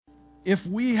If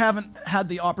we haven't had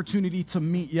the opportunity to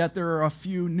meet yet, there are a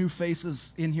few new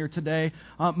faces in here today.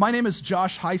 My name is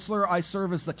Josh Heisler. I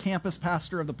serve as the campus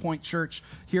pastor of the Point Church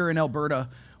here in Alberta.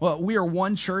 Well, we are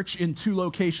one church in two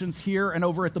locations here and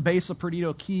over at the base of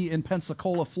Perdido Key in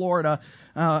Pensacola, Florida.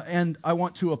 And I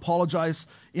want to apologize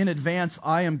in advance.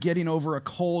 I am getting over a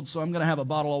cold, so I'm going to have a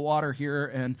bottle of water here,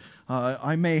 and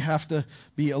I may have to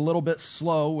be a little bit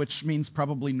slow, which means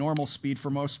probably normal speed for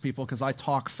most people because I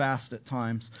talk fast at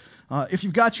times. If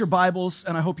you've got your Bibles,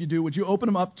 and I hope you do, would you open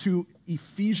them up to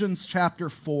Ephesians chapter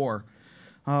 4?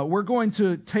 We're going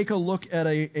to take a look at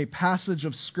a passage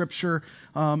of Scripture,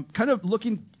 kind of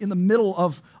looking in the middle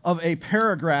of a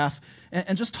paragraph,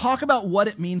 and just talk about what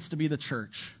it means to be the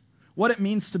church, what it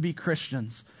means to be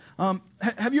Christians.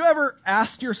 Have you ever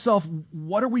asked yourself,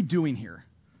 what are we doing here?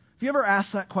 Have you ever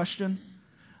asked that question?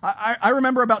 I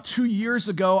remember about 2 years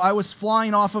ago, I was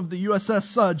flying off of the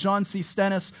USS John C.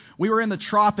 Stennis. We were in the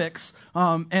tropics,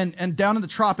 and down in the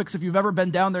tropics, if you've ever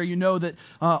been down there, you know that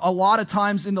a lot of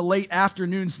times in the late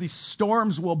afternoons, these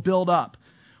storms will build up.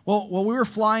 Well, we were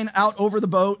flying out over the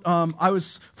boat. I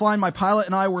was flying, my pilot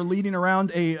and I were leading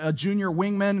around a junior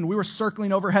wingman, and we were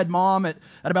circling overhead Mom at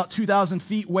about 2,000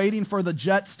 feet, waiting for the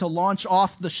jets to launch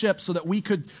off the ship so that we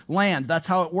could land. That's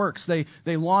how it works. They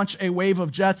launch a wave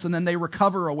of jets, and then they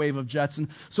recover a wave of jets. And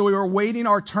so we were waiting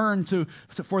our turn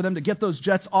for them to get those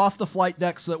jets off the flight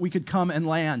deck so that we could come and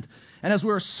land. And as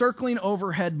we were circling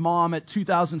overhead Mom at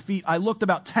 2,000 feet, I looked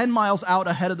about 10 miles out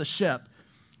ahead of the ship,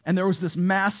 and there was this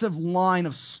massive line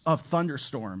of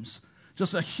thunderstorms,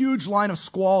 just a huge line of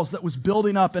squalls that was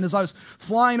building up. And as I was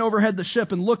flying overhead the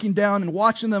ship and looking down and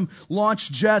watching them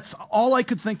launch jets, all I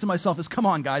could think to myself is, come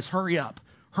on, guys, hurry up,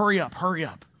 hurry up, hurry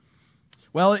up.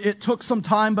 Well, it took some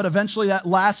time, but eventually that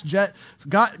last jet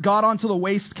got onto the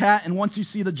waist cat, and once you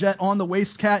see the jet on the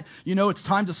waist cat, you know it's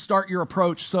time to start your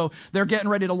approach. So they're getting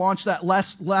ready to launch that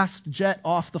last jet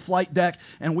off the flight deck,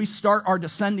 and we start our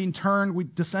descending turn. We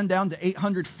descend down to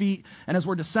 800 feet, and as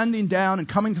we're descending down and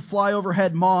coming to fly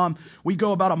overhead Mom, we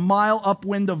go about a mile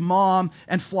upwind of Mom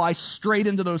and fly straight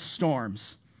into those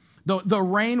storms. The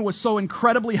rain was so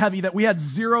incredibly heavy that we had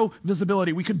zero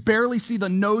visibility. We could barely see the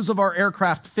nose of our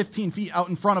aircraft 15 feet out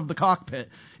in front of the cockpit.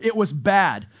 It was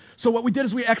bad. So what we did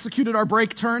is we executed our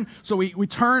brake turn. So we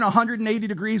turn 180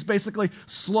 degrees, basically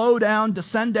slow down,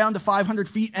 descend down to 500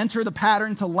 feet, enter the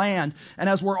pattern to land. And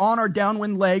as we're on our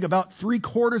downwind leg, about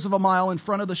 3/4 of a mile in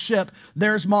front of the ship,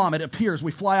 there's Mom. It appears.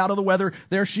 We fly out of the weather.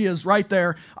 There she is right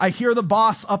there. I hear the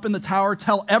boss up in the tower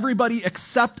tell everybody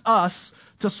except us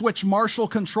to switch Marshall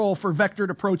control for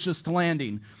vectored approaches to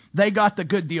landing. They got the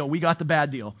good deal. We got the bad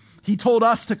deal. He told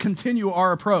us to continue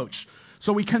our approach.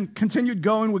 So we continued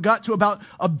going. We got to about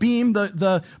a beam,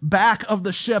 the back of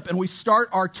the ship, and we start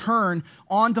our turn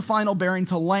onto final bearing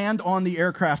to land on the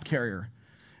aircraft carrier.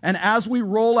 And as we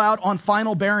roll out on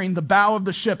final bearing, the bow of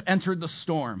the ship entered the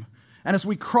storm. And as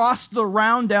we crossed the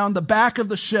round down the back of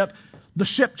the ship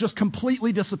just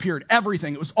completely disappeared.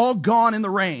 Everything. It was all gone in the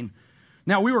rain.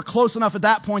 Now, we were close enough at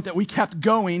that point that we kept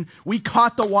going. We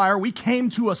caught the wire. We came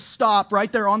to a stop right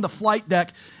there on the flight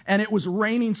deck, and it was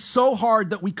raining so hard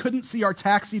that we couldn't see our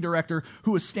taxi director,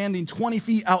 who was standing 20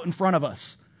 feet out in front of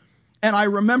us. And I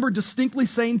remember distinctly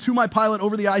saying to my pilot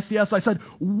over the ICS, I said,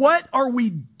 "What are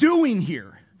we doing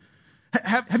here?"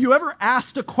 Have you ever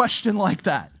asked a question like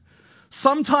that?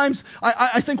 Sometimes,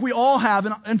 I think we all have,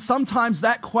 and sometimes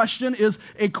that question is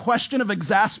a question of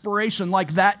exasperation,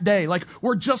 like that day. Like,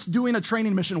 we're just doing a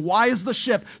training mission. Why is the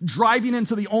ship driving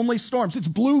into the only storms? It's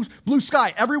blue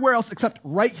sky everywhere else except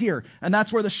right here. And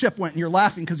that's where the ship went, and you're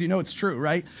laughing because you know it's true,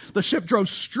 right? The ship drove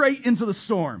straight into the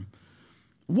storm.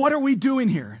 What are we doing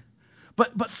here?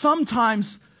 But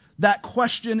sometimes that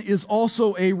question is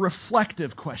also a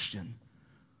reflective question.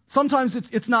 Sometimes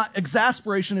it's not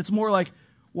exasperation, it's more like,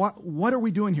 what are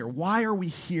we doing here? Why are we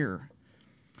here?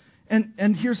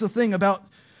 And here's the thing, about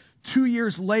 2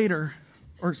 years later,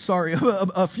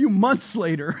 a few months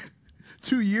later,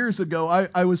 2 years ago,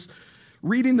 I was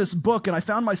reading this book and I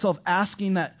found myself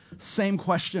asking that same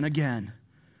question again.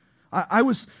 I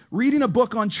was reading a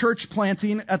book on church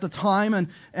planting at the time,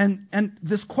 and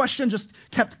this question just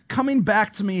kept coming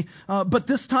back to me. But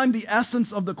this time the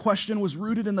essence of the question was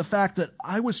rooted in the fact that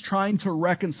I was trying to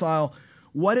reconcile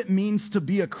what it means to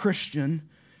be a Christian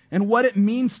and what it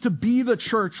means to be the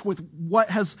church with what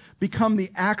has become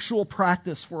the actual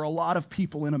practice for a lot of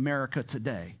people in America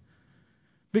today.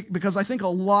 Because I think a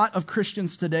lot of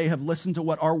Christians today have listened to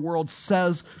what our world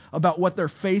says about what their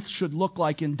faith should look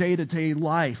like in day-to-day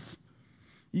life.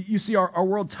 You see, our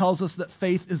world tells us that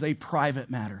faith is a private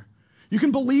matter. You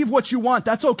can believe what you want,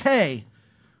 that's okay,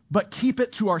 but keep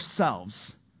it to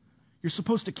ourselves. You're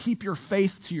supposed to keep your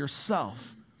faith to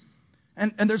yourself.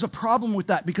 And there's a problem with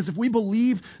that, because if we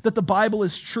believe that the Bible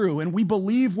is true and we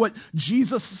believe what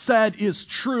Jesus said is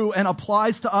true and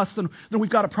applies to us, then we've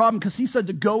got a problem, because he said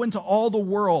to go into all the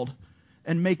world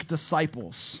and make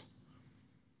disciples.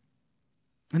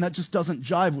 And that just doesn't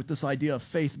jive with this idea of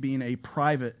faith being a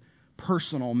private,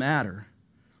 personal matter.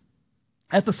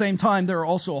 At the same time, there are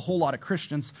also a whole lot of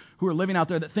Christians who are living out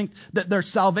there that think that their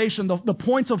salvation, the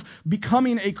point of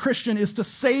becoming a Christian, is to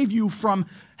save you from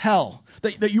hell.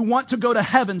 That you want to go to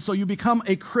heaven, so you become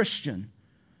a Christian.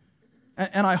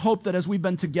 And I hope that as we've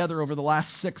been together over the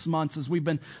last 6 months, as we've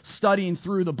been studying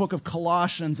through the book of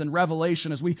Colossians and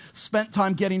Revelation, as we spent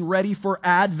time getting ready for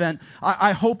Advent,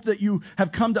 I hope that you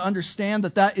have come to understand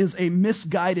that that is a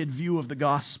misguided view of the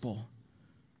gospel.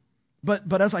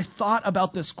 But as I thought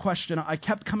about this question, I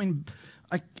kept coming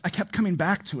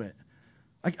back to it.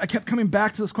 I kept coming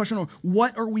back to this question of,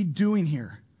 what are we doing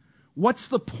here? What's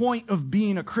the point of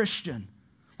being a Christian?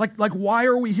 Like why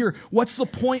are we here? What's the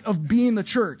point of being the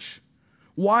church?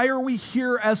 Why are we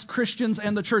here as Christians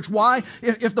and the church? Why,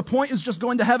 if the point is just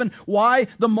going to heaven, why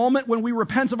the moment when we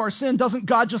repent of our sin, doesn't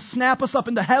God just snap us up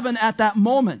into heaven at that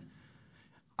moment?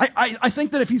 I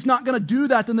think that if he's not going to do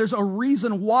that, then there's a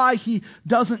reason why he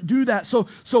doesn't do that. So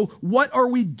what are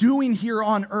we doing here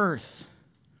on earth?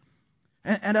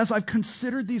 And as I've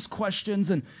considered these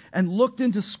questions and looked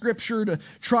into Scripture to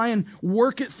try and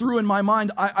work it through in my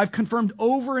mind, I've confirmed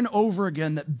over and over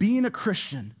again that being a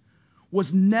Christian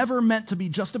was never meant to be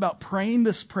just about praying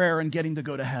this prayer and getting to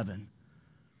go to heaven.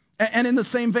 And in the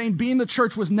same vein, being the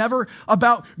church was never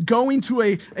about going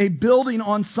to a building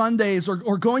on Sundays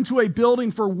or going to a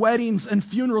building for weddings and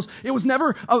funerals. It was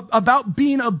never about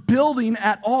being a building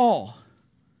at all.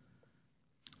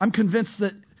 I'm convinced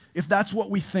that if that's what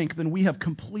we think, then we have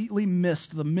completely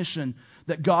missed the mission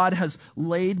that God has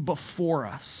laid before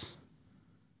us.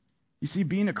 You see,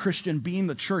 being a Christian, being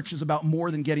the church, is about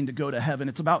more than getting to go to heaven.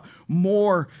 It's about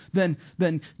more than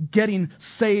getting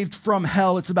saved from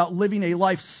hell. It's about living a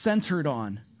life centered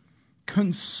on,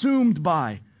 consumed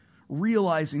by,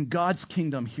 realizing God's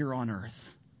kingdom here on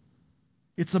earth.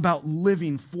 It's about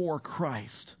living for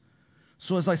Christ.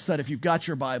 So as I said, if you've got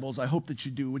your Bibles, I hope that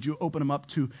you do. Would you open them up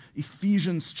to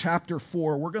Ephesians chapter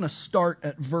 4? We're going to start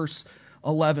at verse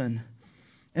 11.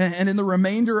 And in the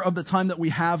remainder of the time that we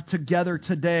have together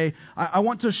today, I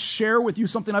want to share with you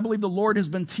something I believe the Lord has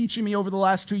been teaching me over the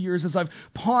last 2 years as I've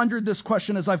pondered this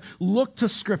question, as I've looked to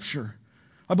Scripture.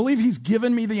 I believe He's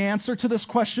given me the answer to this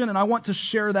question, and I want to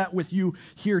share that with you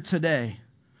here today.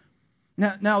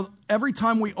 Now, every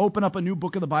time we open up a new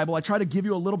book of the Bible, I try to give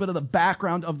you a little bit of the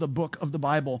background of the book of the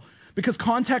Bible, because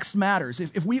context matters.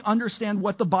 If we understand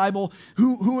what the Bible,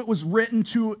 who it was written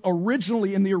to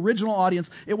originally in the original audience,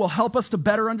 it will help us to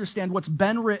better understand what's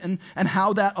been written and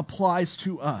how that applies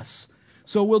to us.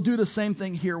 So we'll do the same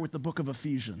thing here with the book of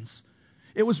Ephesians.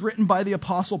 It was written by the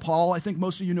Apostle Paul. I think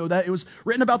most of you know that. It was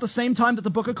written about the same time that the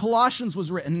book of Colossians was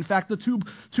written. In fact, the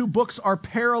two books are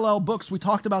parallel books. We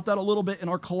talked about that a little bit in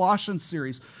our Colossians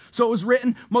series. So it was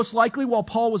written most likely while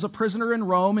Paul was a prisoner in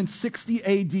Rome in 60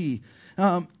 A.D.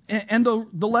 And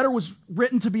the letter was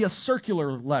written to be a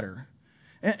circular letter.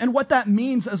 And what that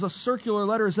means as a circular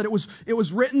letter is that it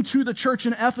was written to the church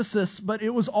in Ephesus, but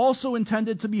it was also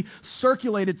intended to be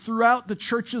circulated throughout the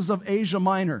churches of Asia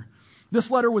Minor. This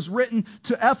letter was written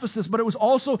to Ephesus, but it was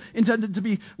also intended to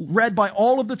be read by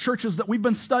all of the churches that we've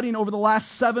been studying over the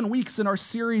last 7 weeks in our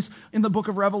series in the book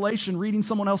of Revelation, reading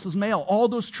someone else's mail. All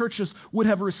those churches would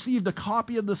have received a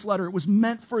copy of this letter. It was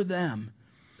meant for them.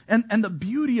 And the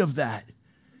beauty of that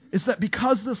is that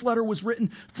because this letter was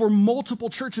written for multiple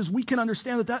churches, we can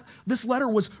understand that this letter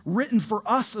was written for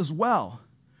us as well.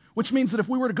 Which means that if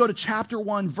we were to go to chapter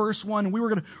 1, verse 1, and we were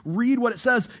going to read what it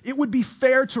says, it would be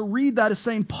fair to read that as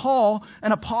saying, Paul,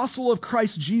 an apostle of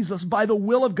Christ Jesus, by the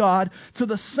will of God, to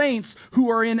the saints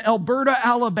who are in Alberta,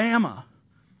 Alabama,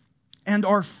 and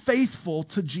are faithful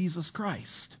to Jesus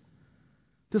Christ.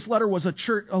 This letter was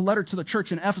a letter to the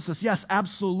church in Ephesus. Yes,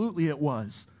 absolutely it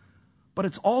was. But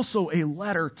it's also a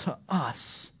letter to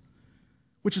us,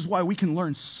 which is why we can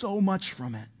learn so much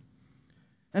from it.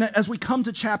 And as we come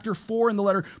to chapter 4 in the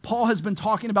letter, Paul has been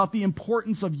talking about the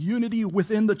importance of unity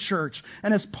within the church.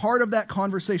 And as part of that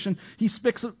conversation, he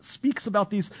speaks about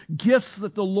these gifts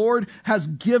that the Lord has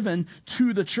given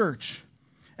to the church.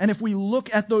 And if we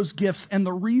look at those gifts and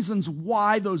the reasons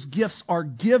why those gifts are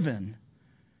given,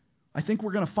 I think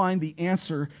we're going to find the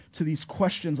answer to these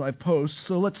questions I've posed.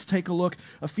 So let's take a look.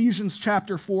 Ephesians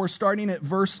chapter 4, starting at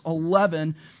verse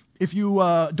 11. If you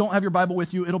don't have your Bible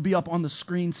with you, it'll be up on the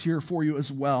screens here for you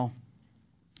as well.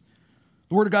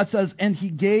 The Word of God says, "And he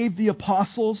gave the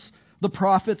apostles, the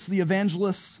prophets, the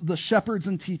evangelists, the shepherds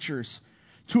and teachers,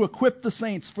 to equip the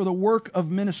saints for the work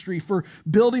of ministry, for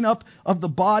building up of the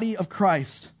body of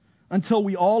Christ, until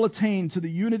we all attain to the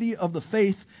unity of the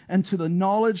faith and to the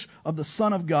knowledge of the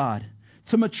Son of God,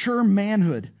 to mature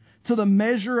manhood, to the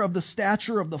measure of the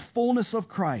stature of the fullness of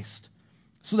Christ,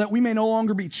 so that we may no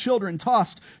longer be children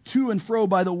tossed to and fro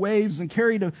by the waves and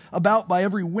carried about by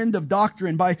every wind of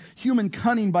doctrine, by human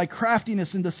cunning, by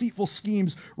craftiness and deceitful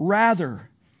schemes. Rather,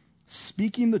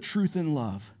 speaking the truth in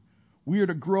love, we are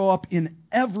to grow up in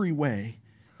every way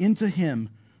into Him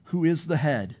who is the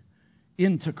head,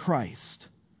 into Christ,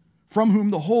 from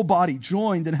whom the whole body,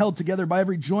 joined and held together by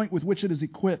every joint with which it is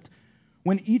equipped,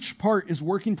 when each part is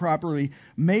working properly,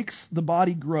 makes the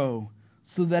body grow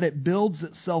so that it builds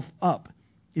itself up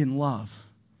in love.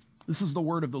 This is the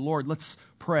word of the Lord. Let's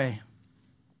pray.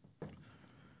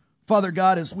 Father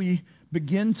God, as we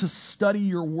begin to study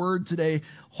your word today,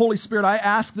 Holy Spirit, I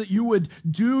ask that you would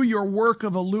do your work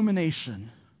of illumination,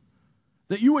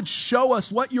 that you would show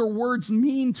us what your words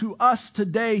mean to us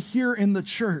today here in the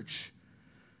church,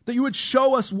 that you would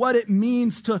show us what it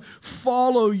means to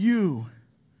follow you.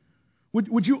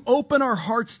 Would you open our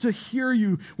hearts to hear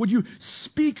you? Would you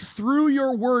speak through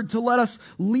your word to let us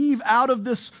leave out of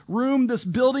this room, this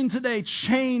building today,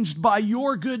 changed by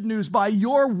your good news, by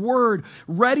your word,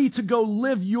 ready to go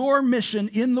live your mission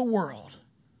in the world?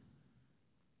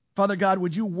 Father God,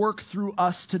 would you work through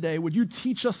us today? Would you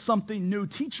teach us something new?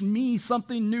 Teach me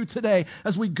something new today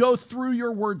as we go through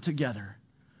your word together.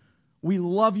 We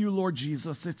love you, Lord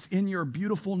Jesus. It's in your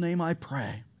beautiful name I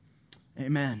pray.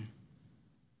 Amen.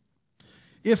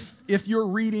 If you're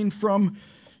reading from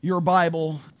your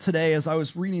Bible today, as I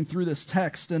was reading through this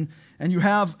text, and you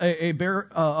have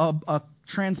a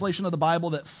translation of the Bible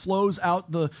that flows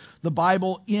out the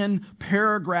Bible in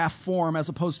paragraph form as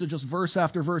opposed to just verse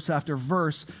after verse after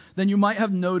verse, then you might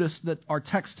have noticed that our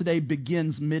text today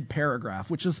begins mid-paragraph,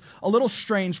 which is a little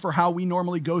strange for how we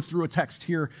normally go through a text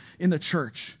here in the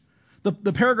church.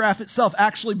 The paragraph itself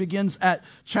actually begins at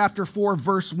chapter 4,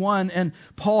 verse 1, and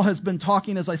Paul has been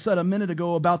talking, as I said a minute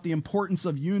ago, about the importance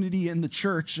of unity in the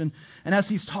church. And as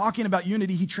he's talking about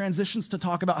unity, he transitions to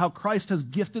talk about how Christ has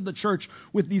gifted the church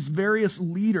with these various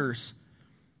leaders.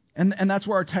 And that's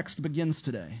where our text begins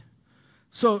today.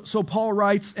 So Paul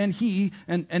writes, and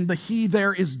the he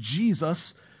there is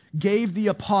Jesus, gave the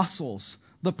apostles,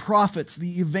 the prophets,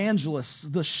 the evangelists,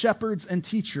 the shepherds and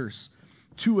teachers,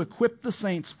 to equip the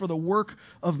saints for the work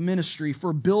of ministry,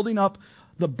 for building up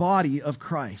the body of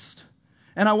Christ.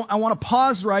 And I want to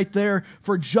pause right there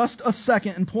for just a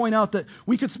second and point out that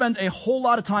we could spend a whole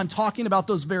lot of time talking about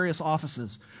those various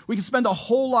offices. We could spend a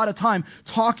whole lot of time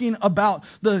talking about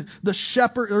the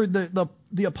shepherd, or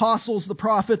the apostles, the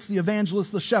prophets, the evangelists,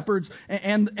 the shepherds,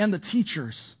 and the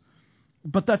teachers.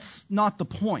 But that's not the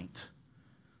point.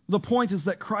 The point is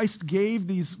that Christ gave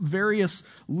these various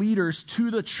leaders to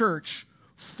the church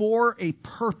for a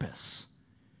purpose.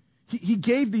 He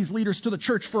gave these leaders to the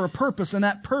church for a purpose, and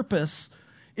that purpose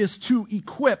is to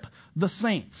equip the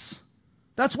saints.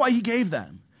 That's why he gave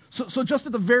them. So just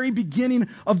at the very beginning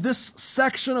of this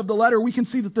section of the letter, we can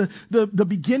see that the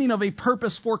beginning of a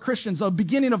purpose for Christians, a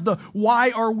beginning of the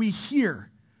why are we here.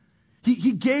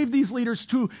 He gave these leaders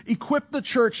to equip the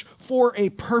church for a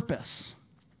purpose.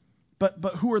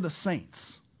 But who are the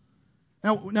saints?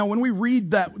 Now, when we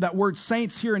read that word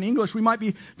saints here in English, we might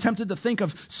be tempted to think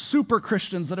of super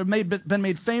Christians that have been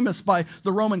made famous by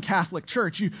the Roman Catholic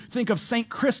Church. You think of Saint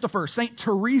Christopher, Saint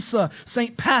Teresa,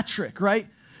 Saint Patrick, right?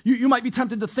 You might be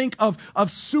tempted to think of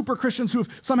super Christians who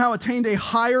have somehow attained a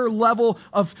higher level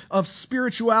of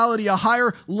spirituality, a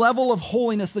higher level of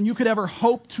holiness than you could ever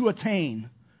hope to attain.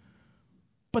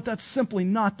 But that's simply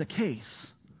not the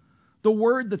case. The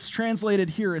word that's translated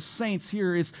here as saints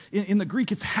here is, in the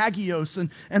Greek, it's hagios.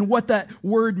 And what that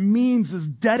word means is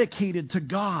dedicated to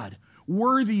God,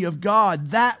 worthy of God,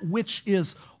 that which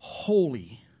is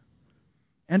holy.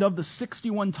 And of the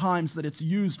 61 times that it's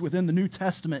used within the New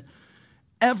Testament,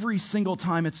 every single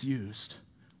time it's used,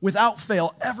 without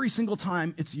fail, every single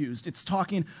time it's used, it's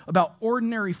talking about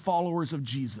ordinary followers of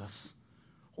Jesus,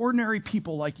 ordinary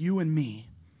people like you and me.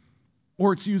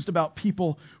 Or it's used about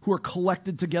people who are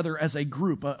collected together as a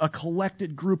group, a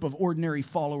collected group of ordinary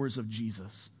followers of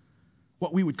Jesus,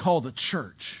 what we would call the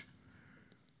church.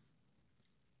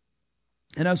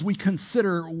 And as we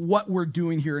consider what we're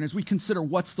doing here, and as we consider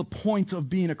what's the point of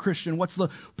being a Christian, what's the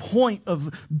point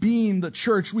of being the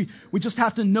church, we just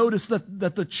have to notice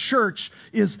that the church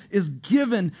is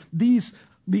given these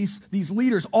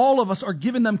leaders, all of us are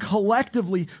given them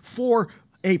collectively for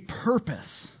a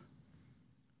purpose.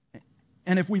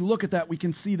 And if we look at that, we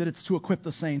can see that it's to equip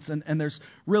the saints. And there's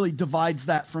really divides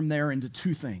that from there into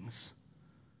two things.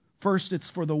 First, it's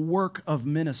for the work of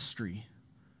ministry.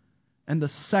 And the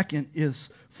second is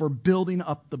for building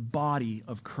up the body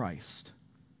of Christ.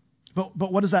 But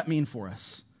what does that mean for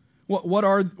us? What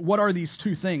are these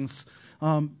two things?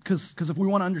 Because if we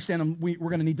want to understand them, we're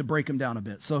going to need to break them down a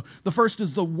bit. So the first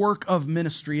is the work of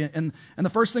ministry. And the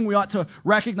first thing we ought to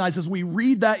recognize as we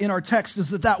read that in our text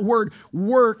is that word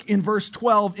work in verse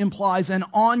 12 implies an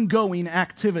ongoing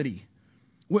activity.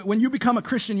 When you become a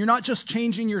Christian, you're not just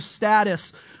changing your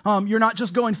status. You're not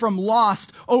just going from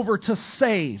lost over to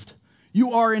saved.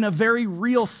 You are, in a very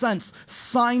real sense,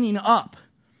 signing up.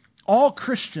 All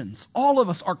Christians, all of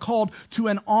us, are called to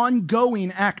an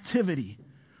ongoing activity.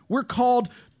 We're called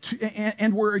to,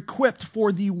 and we're equipped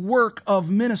for the work of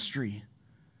ministry.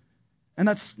 And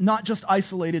that's not just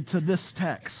isolated to this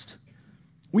text.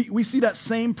 We see that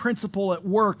same principle at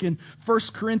work in 1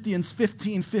 Corinthians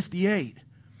 15:58,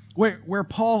 where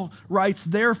Paul writes,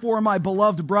 "Therefore, my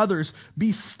beloved brothers,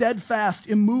 be steadfast,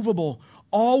 immovable,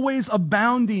 always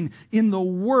abounding in the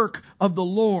work of the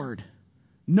Lord,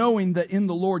 knowing that in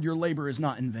the Lord your labor is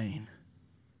not in vain."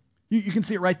 You can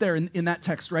see it right there in that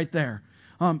text right there.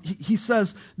 He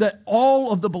says that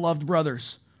all of the beloved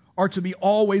brothers are to be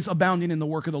always abounding in the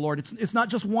work of the Lord. It's not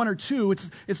just one or two.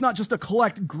 It's not just a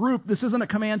collect group. This isn't a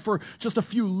command for just a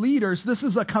few leaders. This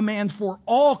is a command for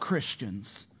all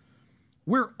Christians.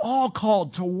 We're all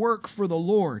called to work for the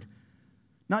Lord.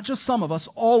 Not just some of us,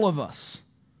 all of us.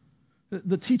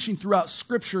 The teaching throughout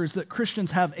Scripture is that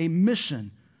Christians have a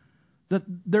mission, that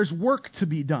there's work to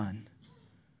be done.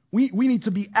 We need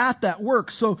to be at that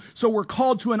work. So we're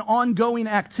called to an ongoing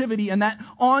activity, and that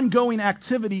ongoing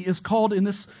activity is called, in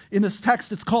this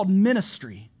text, it's called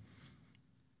ministry.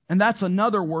 And that's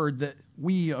another word that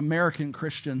we American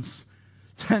Christians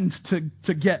tend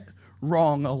to get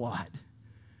wrong a lot.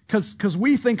 Because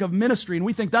we think of ministry and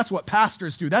we think that's what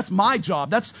pastors do. That's my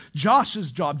job. That's Josh's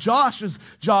job. Josh's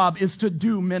job is to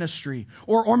do ministry.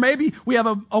 Or maybe we have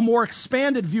a more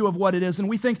expanded view of what it is and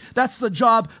we think that's the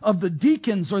job of the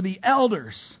deacons or the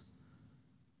elders.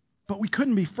 But we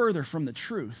couldn't be further from the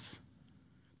truth.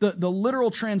 The literal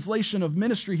translation of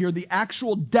ministry here, the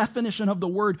actual definition of the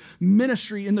word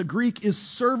ministry in the Greek is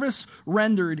service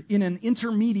rendered in an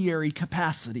intermediary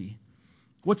capacity.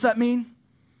 What's that mean?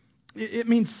 It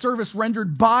means service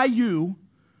rendered by you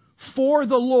for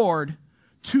the Lord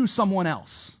to someone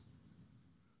else.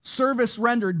 Service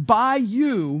rendered by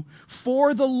you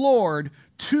for the Lord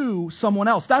to someone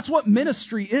else. That's what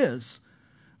ministry is.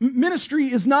 Ministry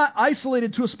is not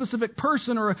isolated to a specific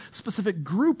person or a specific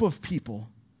group of people.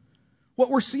 What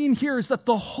we're seeing here is that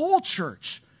the whole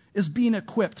church is being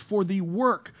equipped for the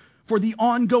work, for the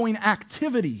ongoing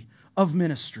activity of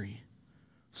ministry.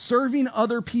 Serving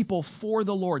other people for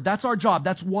the Lord. That's our job.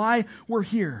 That's why we're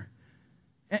here.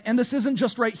 And this isn't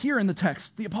just right here in the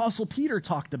text. The Apostle Peter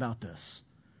talked about this.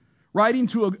 Writing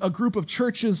to a group of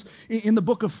churches in the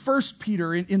book of 1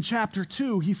 Peter in chapter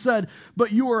 2, he said,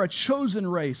 "But you are a chosen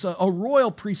race, a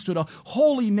royal priesthood, a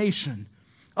holy nation,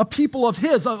 a people of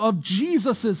his, of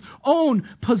Jesus' own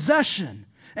possession."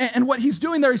 And what he's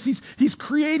doing there is he's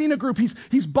creating a group.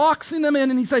 He's boxing them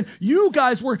in and he's saying, you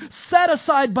guys were set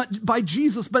aside by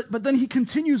Jesus. But then he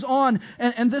continues on.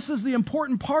 And this is the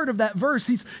important part of that verse.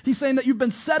 He's saying that you've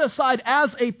been set aside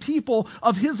as a people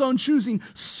of his own choosing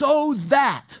so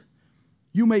that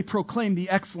you may proclaim the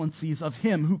excellencies of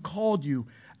him who called you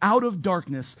out of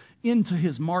darkness into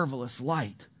his marvelous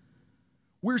light.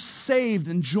 We're saved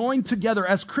and joined together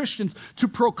as Christians to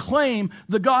proclaim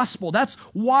the gospel. That's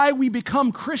why we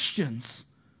become Christians.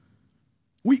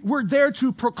 We're there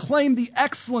to proclaim the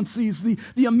excellencies,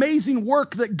 the amazing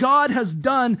work that God has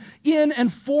done in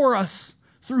and for us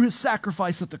through his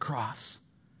sacrifice at the cross.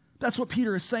 That's what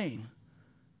Peter is saying.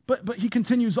 But he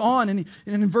continues on, and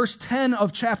in verse 10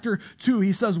 of chapter 2,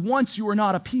 he says, "Once you were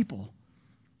not a people,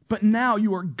 but now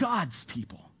you are God's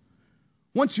people.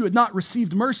 Once you had not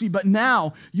received mercy, but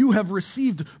now you have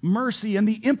received mercy." And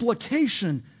the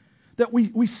implication that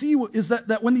we see is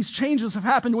that when these changes have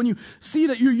happened, when you see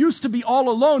that you used to be all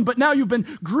alone, but now you've been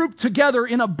grouped together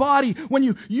in a body, when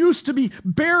you used to be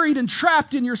buried and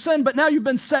trapped in your sin, but now you've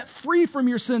been set free from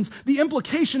your sins, the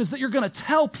implication is that you're going to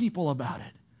tell people about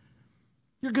it.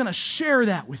 You're going to share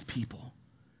that with people.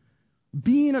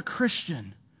 Being a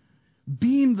Christian,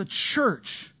 being the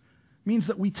church, means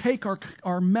that we take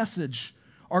our message,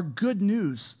 our good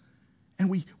news, and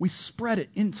we spread it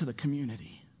into the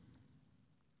community.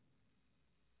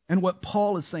 And what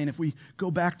Paul is saying, if we go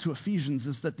back to Ephesians,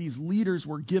 is that these leaders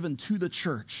were given to the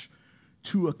church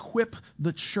to equip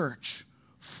the church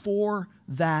for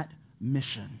that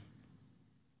mission.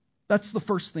 That's the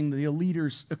first thing the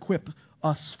leaders equip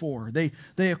us for. They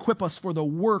equip us for the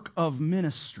work of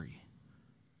ministry.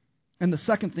 And the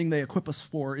second thing they equip us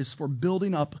for is for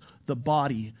building up the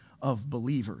body of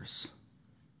believers.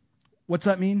 What's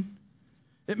that mean?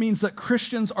 It means that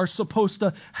Christians are supposed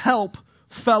to help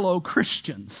fellow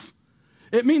Christians.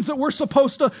 It means that we're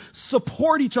supposed to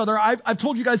support each other. I've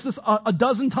told you guys this a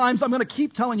dozen times. I'm going to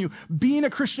keep telling you. Being a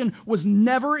Christian was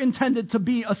never intended to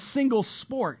be a single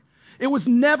sport. It was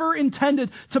never intended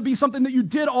to be something that you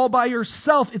did all by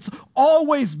yourself. It's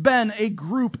always been a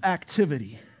group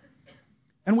activity.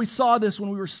 And we saw this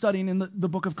when we were studying in the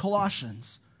book of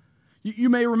Colossians. You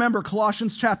may remember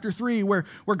Colossians chapter 3, where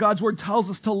God's word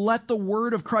tells us to let the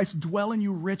word of Christ dwell in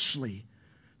you richly,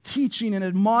 teaching and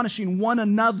admonishing one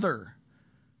another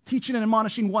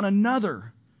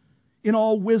in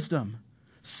all wisdom,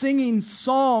 singing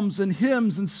psalms and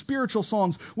hymns and spiritual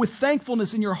songs with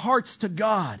thankfulness in your hearts to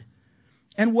God.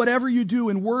 And whatever you do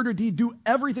in word or deed, do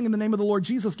everything in the name of the Lord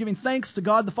Jesus, giving thanks to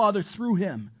God the Father through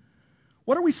him.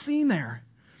 What are we seeing there?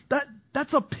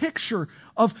 That's a picture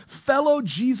of fellow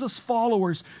Jesus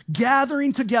followers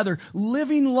gathering together,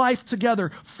 living life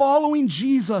together, following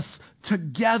Jesus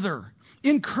together,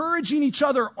 encouraging each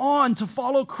other on to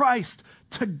follow Christ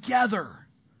together.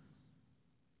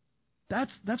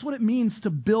 That's what it means to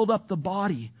build up the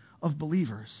body of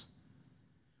believers.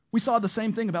 We saw the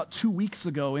same thing about 2 weeks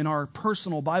ago in our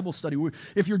personal Bible study.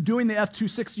 If you're doing the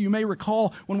F260, you may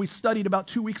recall when we studied about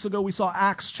 2 weeks ago, we saw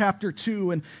Acts chapter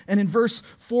 2. And in verse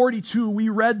 42, we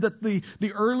read that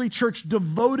the early church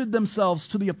devoted themselves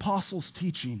to the apostles'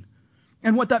 teaching.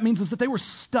 And what that means is that they were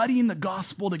studying the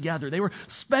gospel together. They were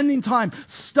spending time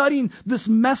studying this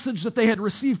message that they had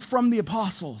received from the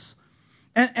apostles.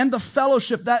 And the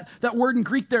fellowship, that word in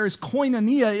Greek there is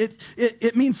koinonia.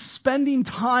 It means spending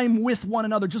time with one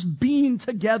another, just being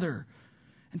together.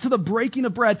 And to the breaking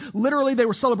of bread, literally they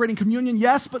were celebrating communion,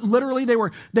 yes, but literally they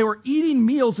were eating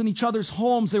meals in each other's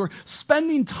homes. They were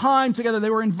spending time together. They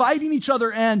were inviting each other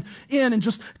in and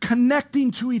just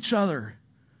connecting to each other.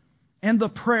 And the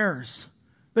prayers,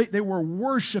 they were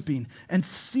worshiping and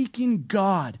seeking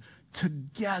God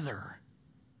together.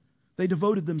 They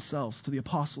devoted themselves to the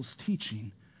apostles'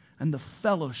 teaching and the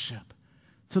fellowship,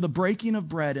 to the breaking of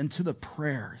bread and to the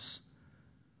prayers.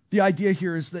 The idea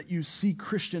here is that you see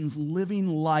Christians living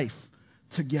life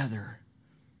together.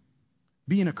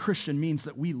 Being a Christian means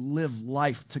that we live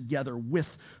life together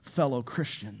with fellow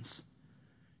Christians.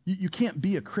 You can't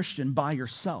be a Christian by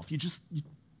yourself. You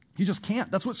just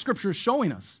can't. That's what Scripture is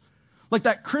showing us. Like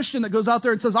that Christian that goes out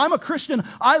there and says, I'm a Christian,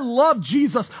 I love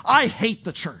Jesus, I hate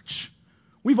the church.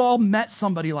 We've all met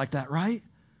somebody like that, right?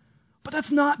 But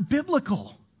that's not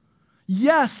biblical.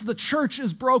 Yes, the church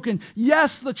is broken.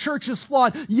 Yes, the church is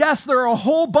flawed. Yes, there are a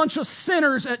whole bunch of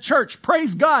sinners at church.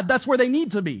 Praise God, that's where they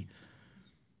need to be.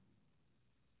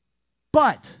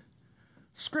 But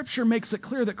Scripture makes it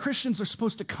clear that Christians are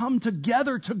supposed to come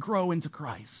together to grow into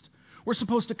Christ. We're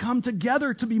supposed to come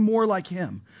together to be more like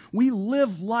him. We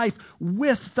live life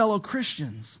with fellow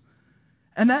Christians.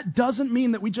 And that doesn't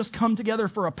mean that we just come together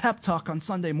for a pep talk on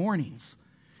Sunday mornings.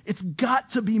 It's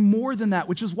got to be more than that,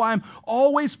 which is why I'm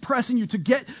always pressing you to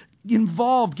get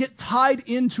involved, get tied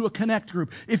into a connect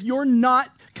group. If you're not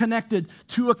connected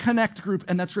to a connect group,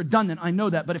 and that's redundant, I know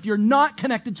that, but if you're not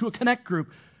connected to a connect group,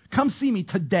 come see me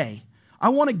today. I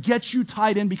want to get you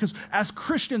tied in because as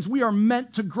Christians, we are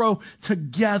meant to grow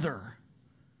together.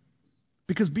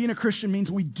 Because being a Christian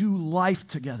means we do life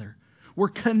together. We're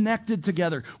connected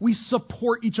together. We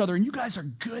support each other. And you guys are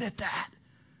good at that.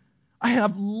 I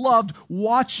have loved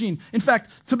watching. In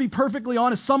fact, to be perfectly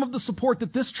honest, some of the support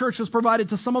that this church has provided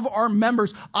to some of our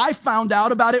members, I found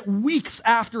out about it weeks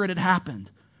after it had happened.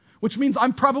 Which means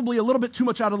I'm probably a little bit too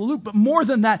much out of the loop. But more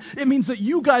than that, it means that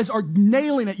you guys are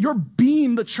nailing it. You're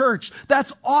being the church.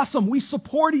 That's awesome. We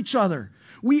support each other.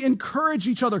 We encourage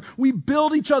each other. We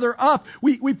build each other up.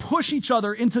 We push each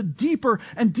other into deeper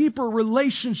and deeper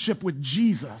relationship with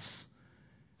Jesus.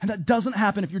 And that doesn't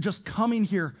happen if you're just coming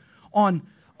here on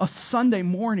a Sunday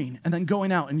morning and then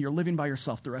going out and you're living by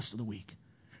yourself the rest of the week.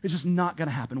 It's just not going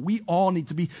to happen. We all need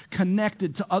to be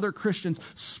connected to other Christians,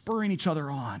 spurring each other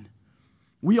on.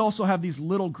 We also have these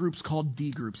little groups called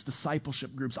D groups,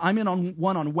 discipleship groups. I'm in on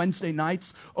one on Wednesday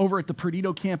nights over at the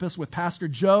Perdido campus with Pastor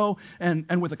Joe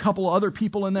and with a couple of other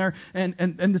people in there. And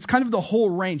it's kind of the whole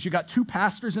range. You've got two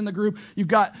pastors in the group. You've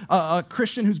got a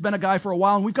Christian who's been a guy for a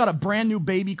while. And we've got a brand new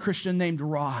baby Christian named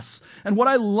Ross. And what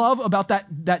I love about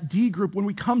that D group when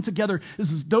we come together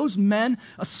is those men,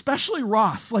 especially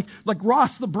Ross, like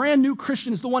Ross, the brand new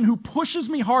Christian, is the one who pushes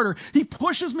me harder. He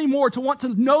pushes me more to want to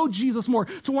know Jesus more,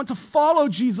 to want to follow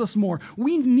Jesus more.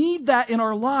 We need that in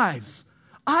our lives.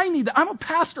 I need that. I'm a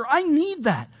pastor. I need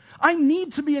that. I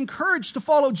need to be encouraged to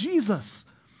follow Jesus.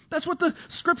 That's what the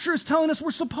scripture is telling us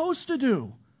we're supposed to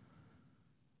do.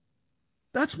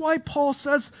 That's why Paul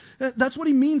says, that's what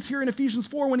he means here in Ephesians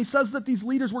 4 when he says that these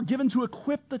leaders were given to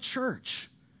equip the church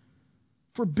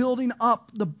for building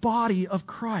up the body of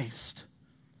Christ.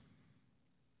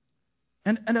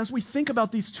 And as we think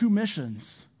about these two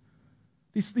missions,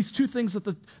 these two things that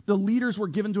the leaders were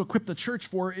given to equip the church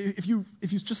for, if you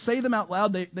just say them out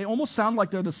loud, they almost sound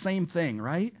like they're the same thing,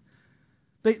 right?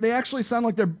 They actually sound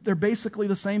like they're basically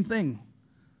the same thing.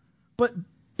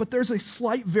 But there's a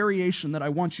slight variation that I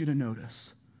want you to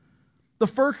notice. The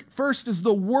first is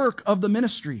the work of the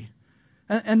ministry.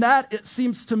 And that, it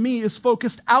seems to me, is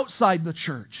focused outside the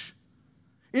church.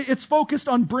 It's focused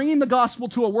on bringing the gospel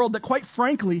to a world that, quite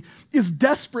frankly, is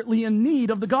desperately in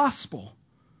need of the gospel.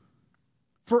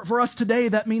 For us today,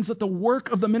 that means that the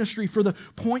work of the ministry for the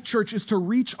Point Church is to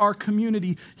reach our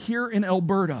community here in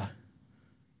Alberta.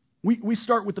 We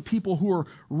start with the people who are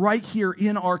right here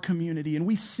in our community, and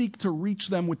we seek to reach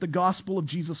them with the gospel of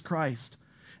Jesus Christ.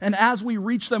 And as we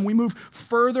reach them, we move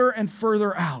further and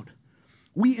further out.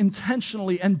 We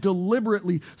intentionally and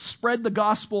deliberately spread the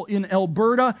gospel in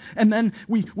Alberta, and then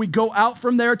we go out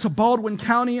from there to Baldwin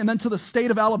County and then to the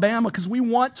state of Alabama because we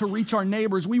want to reach our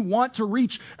neighbors. We want to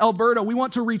reach Alberta. We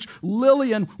want to reach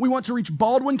Lillian. We want to reach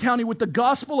Baldwin County with the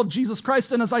gospel of Jesus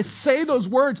Christ. And as I say those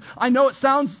words, I know it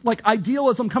sounds like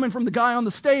idealism coming from the guy on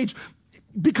the stage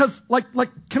because,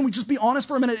 can we just be honest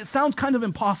for a minute? It sounds kind of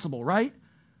impossible, right?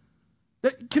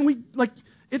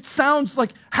 It sounds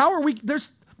like, how are we,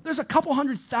 there's a couple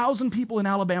 100,000 people in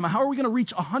Alabama. How are we going to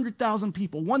reach 100,000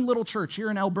 people? One little church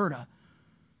here in Alberta.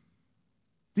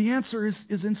 The answer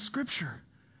is in Scripture.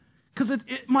 Because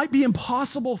it might be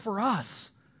impossible for us,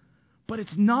 but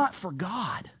it's not for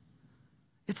God.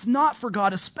 It's not for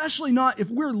God, especially not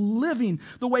if we're living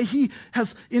the way He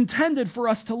has intended for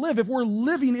us to live, if we're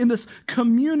living in this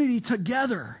community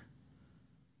together.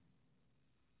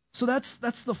 So that's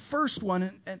the first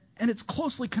one, and it's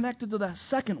closely connected to that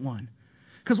second one.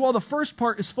 Because while the first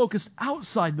part is focused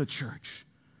outside the church,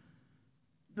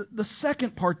 the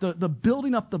second part, the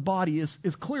building up the body,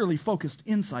 is clearly focused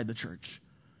inside the church.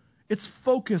 It's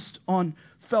focused on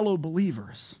fellow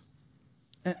believers.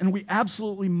 And we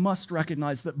absolutely must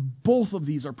recognize that both of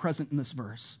these are present in this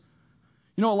verse.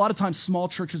 You know, a lot of times small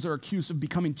churches are accused of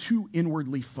becoming too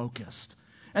inwardly focused.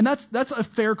 And that's a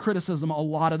fair criticism a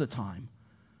lot of the time.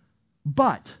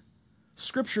 But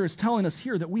Scripture is telling us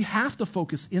here that we have to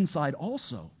focus inside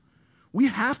also. We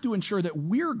have to ensure that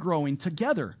we're growing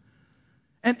together.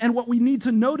 And what we need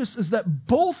to notice is that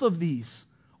both of these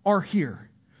are here.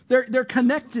 They're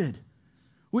connected.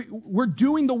 We're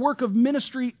doing the work of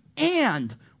ministry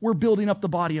and we're building up the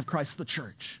body of Christ, the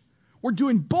church. We're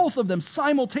doing both of them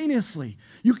simultaneously.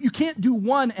 You can't do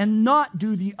one and not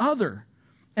do the other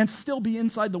and still be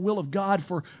inside the will of God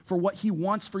for what He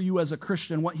wants for you as a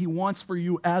Christian, what He wants for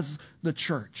you as the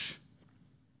church.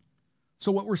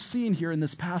 So what we're seeing here in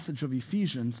this passage of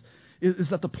Ephesians is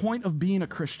that the point of being a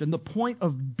Christian, the point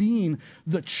of being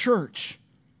the church,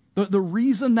 the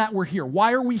reason that we're here,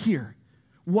 why are we here?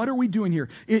 What are we doing here?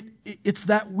 It's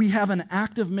that we have an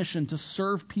active mission to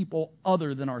serve people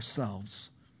other than ourselves.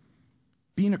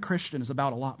 Being a Christian is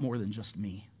about a lot more than just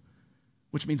me,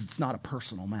 which means it's not a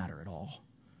personal matter at all.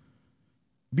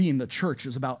 Being the church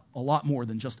is about a lot more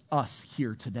than just us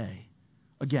here today.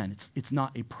 Again, it's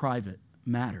not a private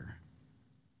matter.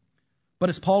 But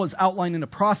as Paul is outlining a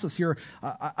process here,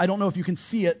 I don't know if you can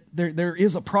see it. There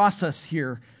is a process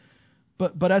here.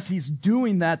 But as he's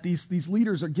doing that, these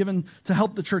leaders are given to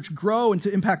help the church grow and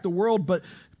to impact the world. But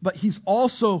he's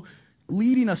also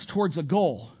leading us towards a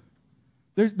goal.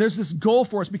 There's this goal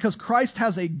for us because Christ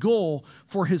has a goal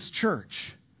for His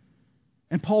church.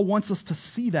 And Paul wants us to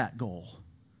see that goal.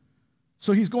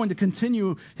 So he's going to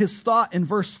continue his thought in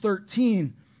verse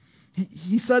 13.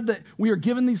 He said that we are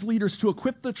given these leaders to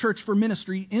equip the church for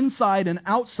ministry inside and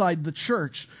outside the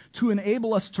church to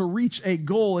enable us to reach a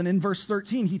goal. And in verse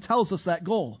 13, he tells us that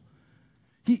goal.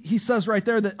 He says right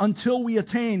there that until we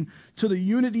attain to the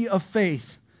unity of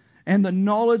faith and the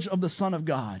knowledge of the Son of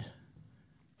God.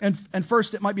 And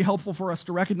first, it might be helpful for us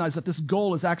to recognize that this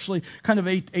goal is actually kind of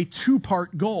a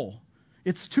two-part goal.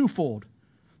 It's twofold.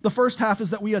 The first half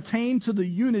is that we attain to the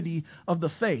unity of the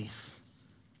faith.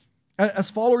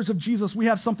 As followers of Jesus, we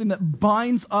have something that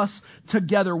binds us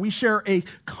together. We share a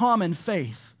common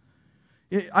faith.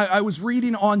 I was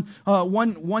reading on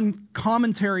one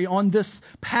commentary on this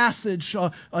passage,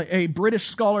 a British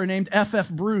scholar named F.F.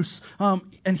 Bruce,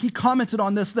 and he commented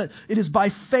on this, that it is by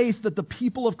faith that the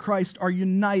people of Christ are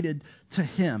united to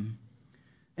Him.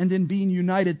 And in being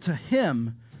united to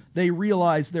him, they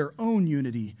realize their own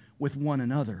unity with one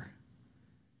another.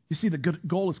 You see, the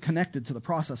goal is connected to the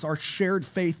process. Our shared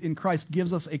faith in Christ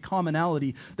gives us a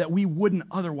commonality that we wouldn't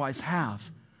otherwise have.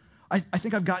 I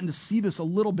think I've gotten to see this a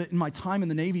little bit in my time in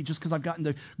the Navy just because I've gotten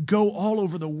to go all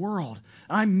over the world.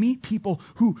 And I meet people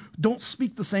who don't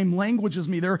speak the same language as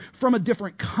me. They're from a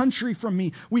different country from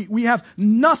me. We have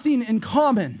nothing in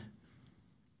common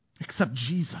except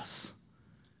Jesus.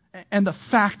 And the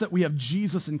fact that we have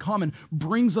Jesus in common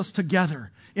brings us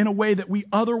together in a way that we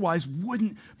otherwise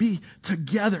wouldn't be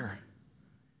together.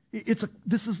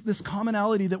 This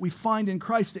commonality that we find in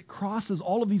Christ. It crosses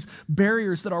all of these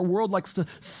barriers that our world likes to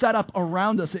set up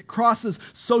around us. It crosses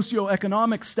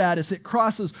socioeconomic status. It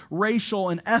crosses racial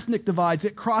and ethnic divides.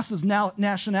 It crosses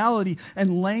nationality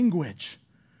and language.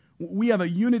 We have a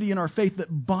unity in our faith that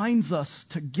binds us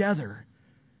together.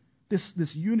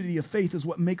 This unity of faith is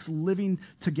what makes living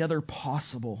together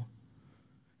possible.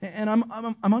 And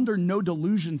I'm under no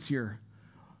delusions here.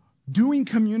 Doing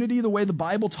community the way the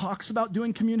Bible talks about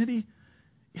doing community,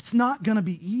 it's not going to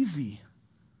be easy.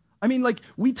 I mean,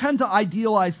 we tend to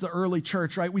idealize the early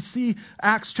church, right? We see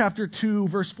Acts chapter 2,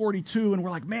 verse 42, and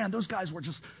we're like, man, those guys were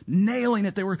just nailing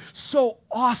it. They were so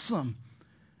awesome.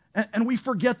 And we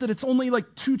forget that it's only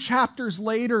 2 chapters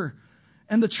later,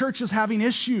 and the church is having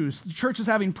issues. The church is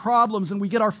having problems, and we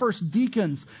get our first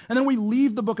deacons. And then we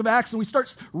leave the book of Acts, and we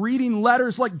start reading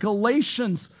letters like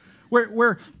Galatians,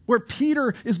 where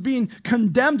Peter is being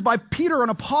condemned by Peter, an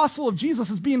apostle of Jesus,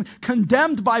 is being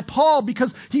condemned by Paul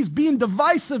because he's being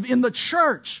divisive in the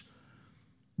church.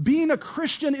 Being a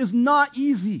Christian is not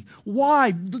easy.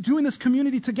 Why? Doing this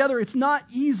community together, it's not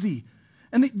easy.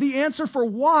 And the answer for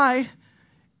why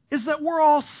is that we're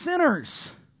all sinners.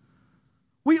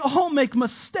 We all make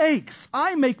mistakes.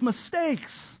 I make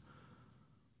mistakes.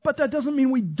 But that doesn't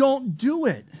mean we don't do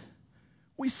it.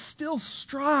 We still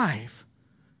strive.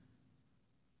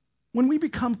 When we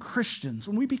become Christians,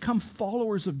 when we become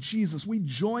followers of Jesus, we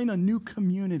join a new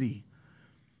community.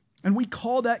 And we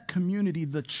call that community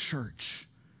the church.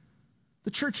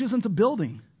 The church isn't a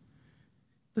building.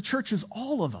 The church is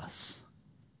all of us.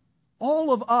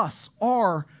 All of us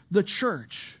are the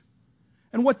church.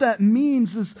 And what that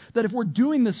means is that if we're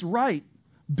doing this right,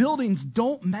 buildings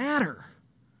don't matter.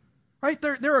 Right?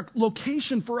 They're a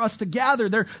location for us to gather.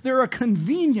 They're a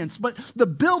convenience, but the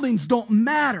buildings don't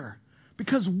matter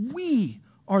because we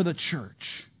are the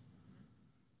church.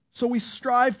 So we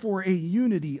strive for a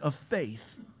unity of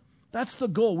faith. That's the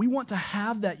goal. We want to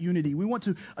have that unity. We want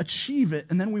to achieve it,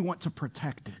 and then we want to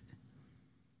protect it.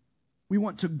 We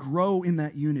want to grow in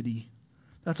that unity.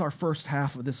 That's our first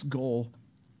half of this goal.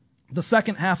 The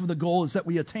second half of the goal is that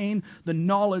we attain the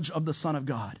knowledge of the Son of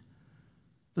God.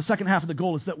 The second half of the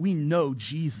goal is that we know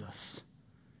Jesus.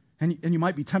 And you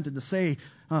might be tempted to say,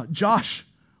 Josh,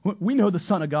 we know the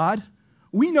Son of God.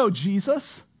 We know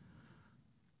Jesus.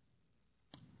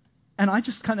 And I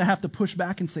just kind of have to push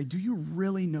back and say, do you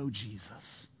really know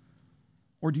Jesus?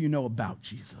 Or do you know about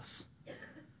Jesus?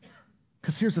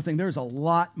 Because here's the thing, there's a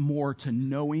lot more to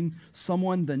knowing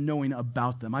someone than knowing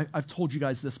about them. I've told you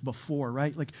guys this before,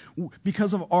 right?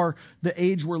 Because of the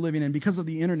age we're living in, because of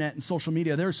the internet and social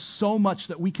media, there's so much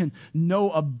that we can know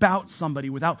about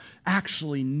somebody without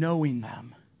actually knowing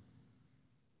them.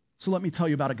 So let me tell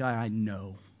you about a guy I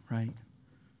know, right?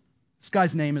 This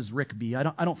guy's name is Rick B. I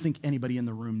don't think anybody in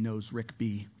the room knows Rick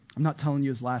B. I'm not telling you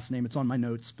his last name. It's on my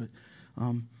notes, but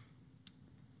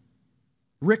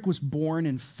Rick was born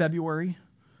in February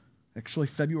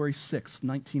 6th,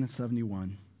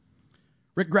 1971.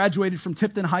 Rick graduated from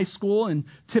Tipton High School in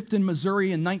Tipton,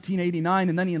 Missouri in 1989,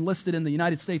 and then he enlisted in the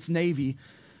United States Navy.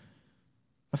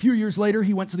 A few years later,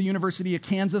 he went to the University of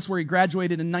Kansas, where he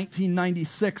graduated in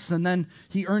 1996, and then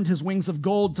he earned his wings of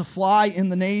gold to fly in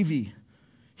the Navy.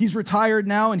 He's retired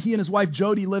now, and he and his wife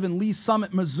Jody live in Lee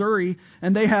Summit, Missouri,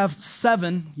 and they have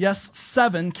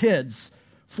 7 kids.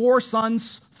 4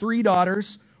 sons, 3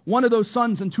 daughters. One of those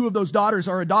sons and 2 of those daughters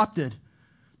are adopted.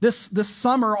 This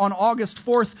summer on August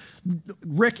 4th,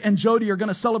 Rick and Jody are going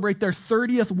to celebrate their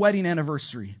 30th wedding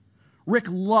anniversary. Rick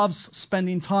loves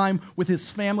spending time with his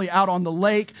family out on the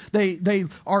lake.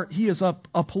 He is a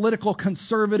political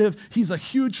conservative. He's a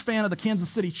huge fan of the Kansas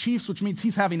City Chiefs, which means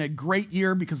he's having a great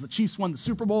year because the Chiefs won the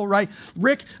Super Bowl, right?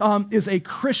 Rick is a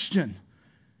Christian.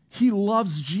 He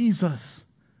loves Jesus.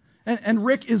 And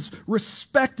Rick is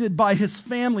respected by his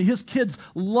family. His kids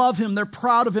love him. They're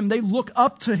proud of him. They look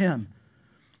up to him.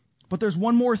 But there's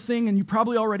one more thing, and you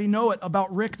probably already know it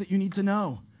about Rick that you need to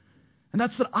know. And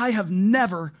that's that I have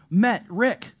never met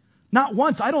Rick. Not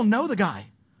once. I don't know the guy.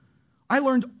 I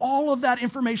learned all of that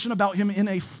information about him in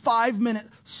a 5-minute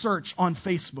search on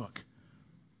Facebook.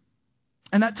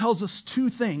 And that tells us two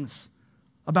things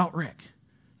about Rick.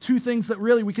 Two things that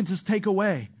really we can just take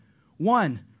away.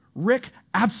 One, Rick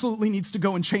absolutely needs to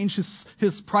go and change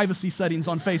his privacy settings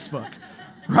on Facebook.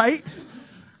 Right?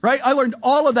 Right? I learned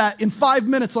all of that in 5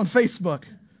 minutes on Facebook.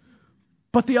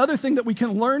 But the other thing that we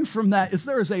can learn from that is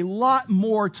there is a lot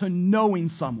more to knowing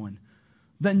someone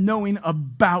than knowing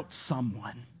about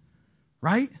someone.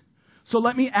 Right? So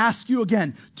let me ask you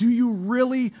again, do you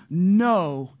really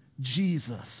know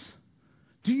Jesus?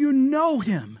 Do you know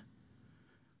him?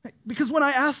 Because when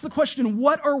I ask the question,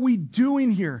 what are we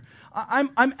doing here?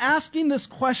 I'm asking this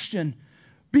question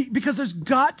because there's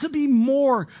got to be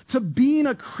more to being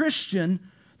a Christian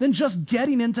than just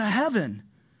getting into heaven.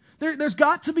 There's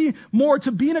got to be more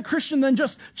to being a Christian than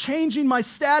just changing my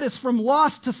status from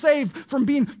lost to saved, from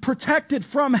being protected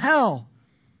from hell.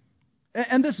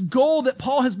 And this goal that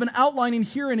Paul has been outlining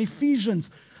here in Ephesians,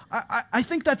 I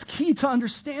think that's key to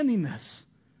understanding this.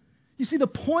 You see, the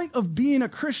point of being a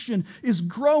Christian is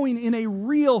growing in a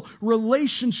real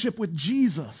relationship with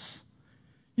Jesus.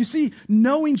 You see,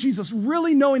 knowing Jesus,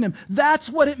 really knowing him, that's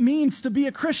what it means to be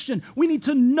a Christian. We need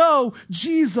to know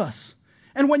Jesus.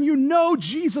 And when you know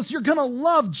Jesus, you're going to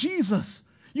love Jesus.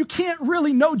 You can't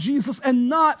really know Jesus and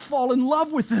not fall in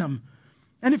love with him.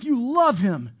 And if you love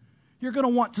him, you're going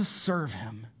to want to serve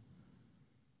him.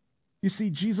 You see,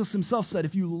 Jesus himself said,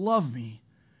 if you love me,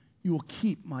 you will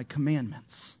keep my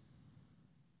commandments.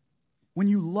 When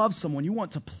you love someone, you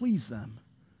want to please them.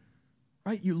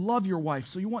 Right? You love your wife,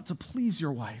 so you want to please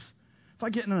your wife. If I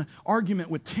get in an argument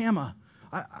with Tama,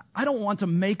 I don't want to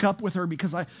make up with her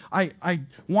because I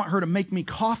want her to make me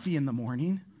coffee in the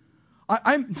morning.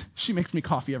 She makes me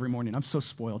coffee every morning. I'm so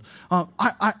spoiled.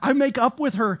 I make up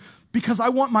with her because I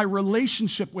want my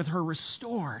relationship with her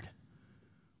restored.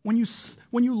 When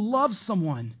you love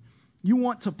someone, you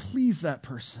want to please that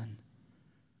person.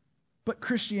 But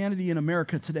Christianity in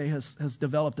America today has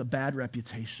developed a bad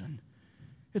reputation.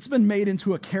 It's been made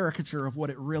into a caricature of what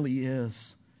it really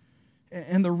is.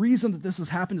 And the reason that this has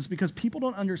happened is because people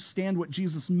don't understand what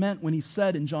Jesus meant when he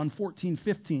said in John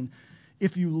 14:15,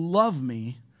 if you love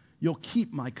me, you'll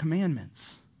keep my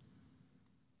commandments.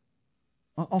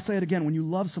 I'll say it again. When you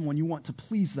love someone, you want to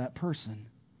please that person.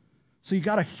 So you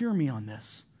got to hear me on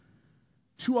this.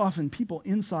 Too often, people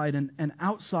inside and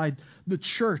outside the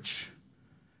church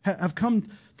have come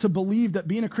to believe that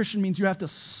being a Christian means you have to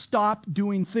stop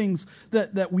doing things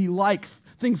that we like,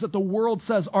 things that the world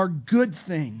says are good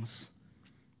things.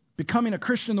 Becoming a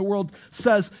Christian, the world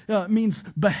says, means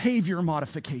behavior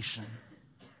modification.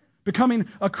 Becoming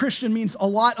a Christian means a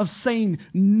lot of saying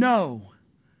no.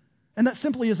 And that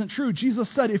simply isn't true. Jesus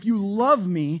said, if you love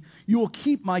me, you will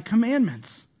keep my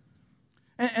commandments.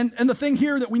 And the thing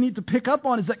here that we need to pick up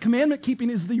on is that commandment keeping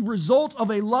is the result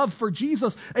of a love for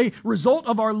Jesus, a result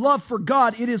of our love for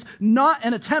God. It is not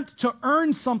an attempt to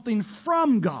earn something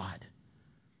from God.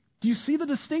 Do you see the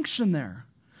distinction there?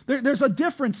 There's a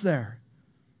difference there.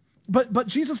 But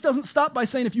Jesus doesn't stop by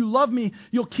saying, if you love me,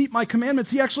 you'll keep my commandments.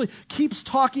 He actually keeps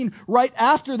talking right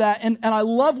after that. And I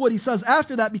love what he says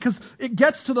after that because it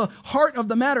gets to the heart of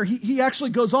the matter. He actually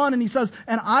goes on and he says,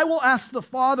 and I will ask the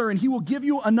Father and he will give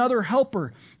you another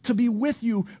helper to be with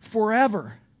you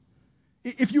forever.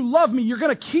 If you love me, you're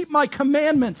going to keep my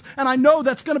commandments. And I know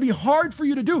that's going to be hard for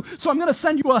you to do. So I'm going to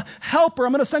send you a helper.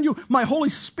 I'm going to send you my Holy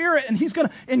Spirit and he's going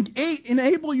to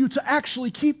enable you to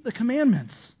actually keep the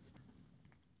commandments.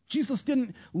 Jesus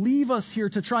didn't leave us here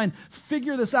to try and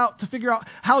figure this out, to figure out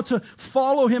how to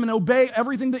follow him and obey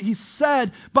everything that he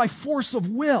said by force of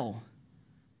will.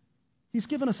 He's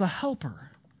given us a helper.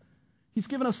 He's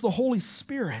given us the Holy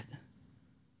Spirit.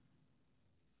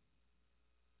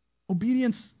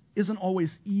 Obedience isn't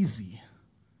always easy.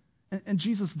 And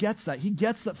Jesus gets that. He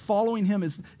gets that following him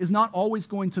is not always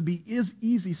going to be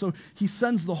easy, so he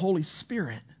sends the Holy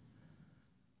Spirit.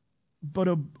 But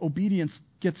obedience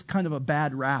gets kind of a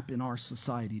bad rap in our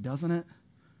society, doesn't it?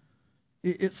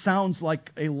 It sounds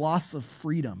like a loss of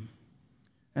freedom.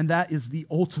 And that is the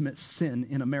ultimate sin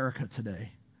in America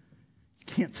today. You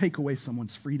can't take away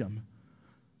someone's freedom.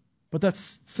 But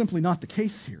that's simply not the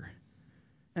case here.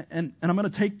 And I'm going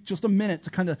to take just a minute to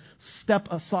kind of step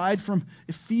aside from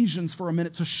Ephesians for a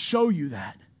minute to show you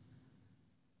that.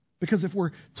 Because if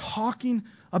we're talking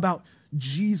about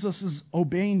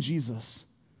obeying Jesus,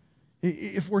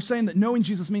 if we're saying that knowing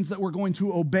Jesus means that we're going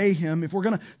to obey him, if we're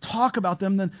going to talk about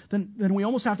them, then we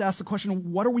almost have to ask the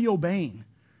question, what are we obeying?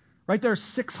 Right? There are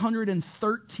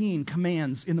 613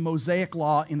 commands in the Mosaic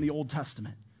Law in the Old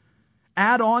Testament.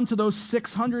 add on to those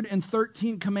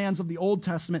 613 commands of the Old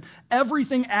Testament,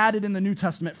 everything added in the New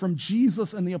Testament from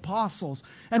Jesus and the apostles.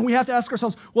 And we have to ask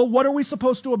ourselves, well, what are we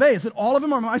supposed to obey? Is it all of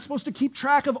them, or am I supposed to keep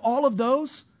track of all of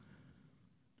those?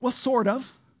 Well, sort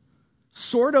of.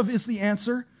 Sort of is the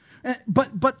answer.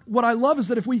 But what I love is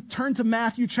that if we turn to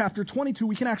Matthew chapter 22,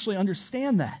 we can actually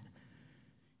understand that.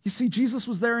 You see, Jesus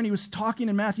was there and he was talking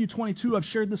in Matthew 22. I've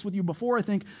shared this with you before, I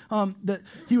think, that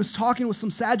he was talking with some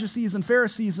Sadducees and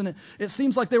Pharisees, and it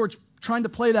seems like they were trying to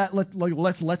play that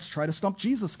let's try to stump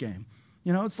Jesus game.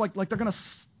 You know, it's like they're going to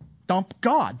stump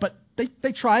God, but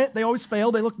they try it. They always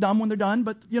fail. They look dumb when they're done,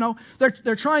 but you know,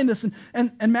 they're trying this.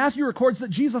 And Matthew records that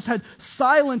Jesus had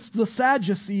silenced the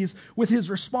Sadducees with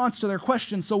his response to their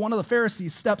question. So one of the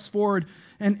Pharisees steps forward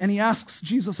and he asks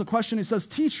Jesus a question. He says,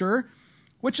 "Teacher,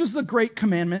 which is the great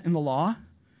commandment in the law?"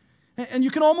 And you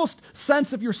can almost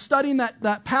sense, if you're studying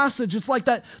that passage, it's like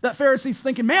that Pharisee's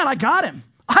thinking, man, I got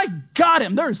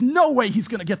him. There's no way he's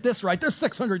going to get this right. There's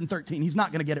 613. He's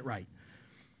not going to get it right.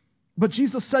 But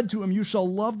Jesus said to him, "You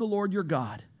shall love the Lord your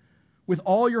God with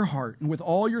all your heart and with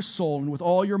all your soul and with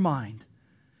all your mind.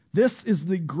 This is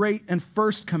the great and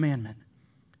first commandment.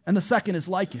 And the second is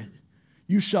like it.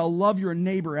 You shall love your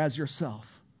neighbor as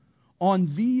yourself. On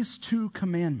these two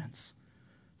commandments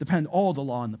depend all the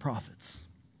law and the prophets."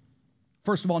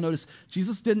 First of all, notice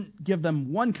Jesus didn't give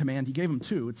them one command, he gave them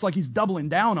two. It's like he's doubling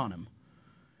down on them.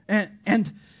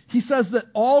 And he says that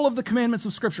all of the commandments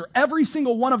of Scripture, every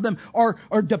single one of them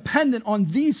are dependent on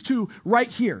these two right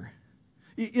here.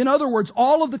 In other words,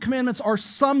 all of the commandments are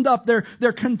summed up.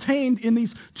 They're contained in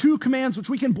these two commands, which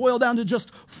we can boil down to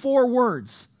just 4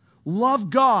 words. Love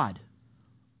God,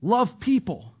 love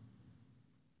people.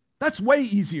 That's way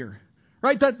easier.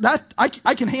 Right?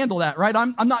 I can handle that, right?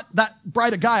 I'm not that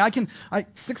bright a guy.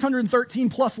 613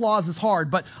 plus laws is hard,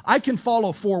 but I can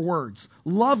follow 4 words.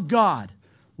 Love God,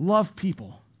 love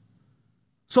people.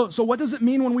 So what does it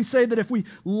mean when we say that if we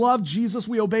love Jesus,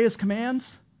 we obey his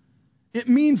commands? It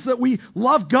means that we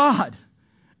love God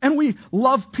and we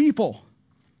love people.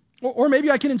 Or maybe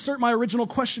I can insert my original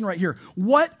question right here.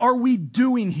 What are we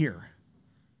doing here?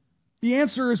 The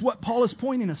answer is what Paul is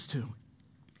pointing us to.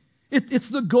 It's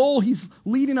the goal he's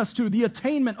leading us to, the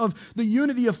attainment of the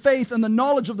unity of faith and the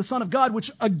knowledge of the Son of God,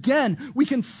 which, again, we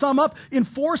can sum up in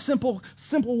 4 simple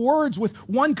words with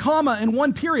 1 comma and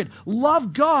 1 period.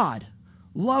 Love God,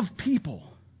 love people.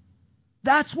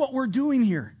 That's what we're doing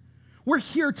here. We're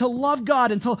here to love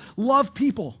God and to love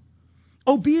people.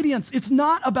 Obedience, it's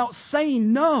not about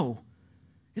saying no.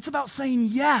 It's about saying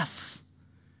yes.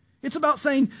 It's about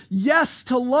saying yes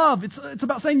to love. It's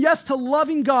about saying yes to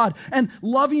loving God and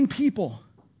loving people.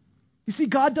 You see,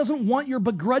 God doesn't want your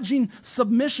begrudging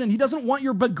submission. He doesn't want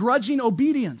your begrudging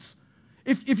obedience.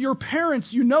 If you're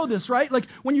parents, you know this, right? Like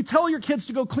when you tell your kids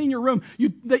to go clean your room, you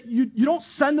don't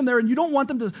send them there and you don't want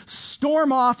them to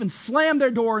storm off and slam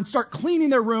their door and start cleaning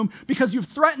their room because you've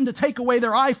threatened to take away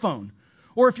their iPhone.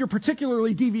 Or if you're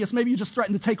particularly devious, maybe you just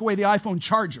threaten to take away the iPhone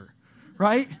charger,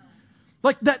 right?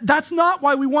 Like that's not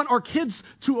why we want our kids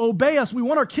to obey us. We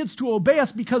want our kids to obey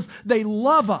us because they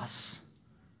love us.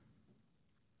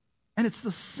 And it's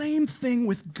the same thing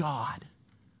with God.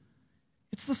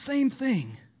 It's the same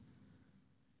thing.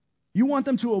 You want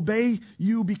them to obey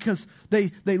you because they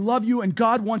love you, and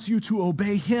God wants you to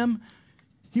obey him.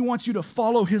 He wants you to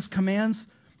follow his commands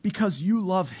because you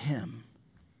love him.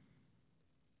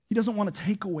 He doesn't want to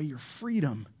take away your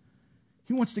freedom.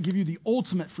 He wants to give you the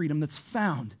ultimate freedom that's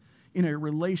found in a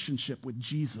relationship with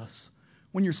Jesus.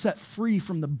 When you're set free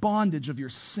from the bondage of your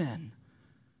sin.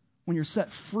 When you're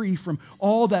set free from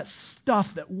all that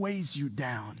stuff that weighs you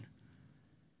down.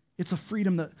 It's a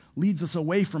freedom that leads us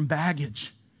away from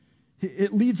baggage.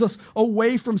 It leads us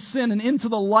away from sin and into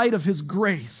the light of his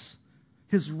grace,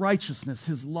 his righteousness,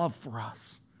 his love for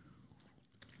us.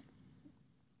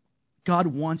 God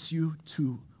wants you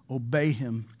to obey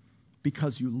him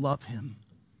because you love him.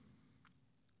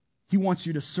 He wants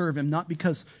you to serve him, not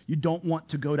because you don't want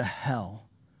to go to hell,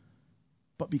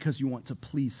 but because you want to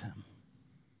please him.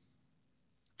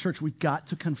 Church, we've got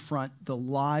to confront the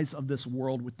lies of this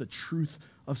world with the truth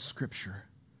of Scripture.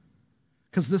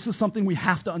 Because this is something we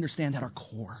have to understand at our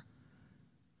core.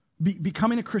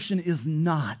 Becoming a Christian is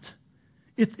not.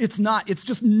 It's not. It's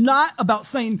just not about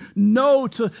saying no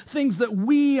to things that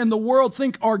we and the world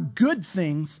think are good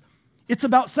things. It's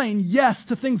about saying yes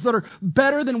to things that are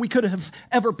better than we could have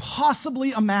ever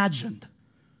possibly imagined.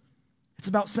 It's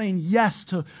about saying yes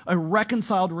to a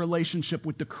reconciled relationship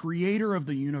with the creator of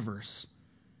the universe.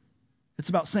 It's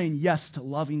about saying yes to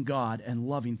loving God and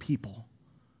loving people.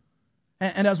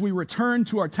 And as we return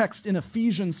to our text in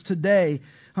Ephesians today,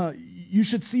 you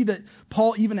should see that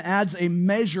Paul even adds a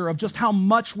measure of just how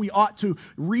much we ought to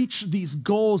reach these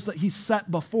goals that he set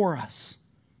before us.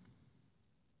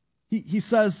 He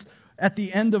says at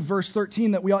the end of verse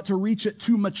 13 that we ought to reach it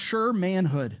to mature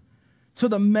manhood, to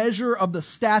the measure of the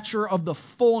stature of the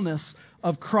fullness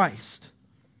of Christ.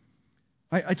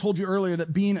 I told you earlier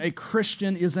that being a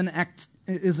Christian is an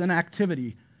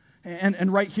activity.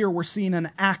 And right here we're seeing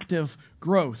an active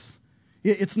growth.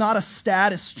 It's not a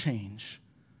status change.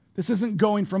 This isn't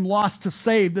going from lost to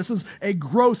saved. This is a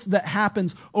growth that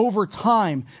happens over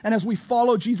time. And as we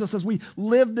follow Jesus, as we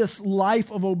live this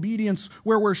life of obedience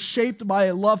where we're shaped by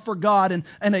a love for God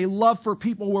and a love for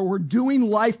people, where we're doing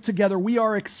life together, we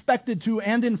are expected to,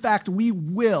 and in fact, we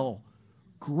will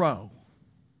grow.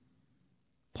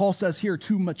 Paul says here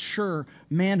to mature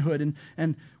manhood,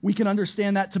 and we can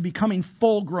understand that to becoming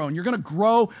full grown. You're going to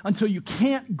grow until you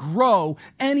can't grow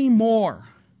anymore.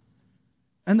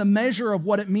 And the measure of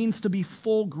what it means to be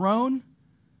full grown,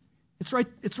 it's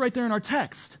right there in our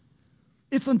text.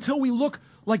 It's until we look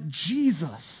like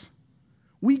Jesus.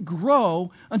 We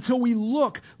grow until we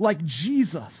look like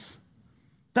Jesus.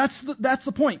 That's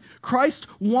the point. Christ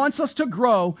wants us to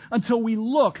grow until we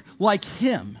look like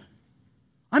him.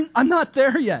 I'm not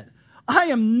there yet. I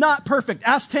am not perfect.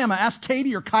 Ask Tama, ask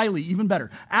Katie or Kylie, even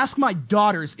better. Ask my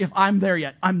daughters if I'm there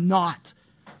yet. I'm not.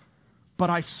 But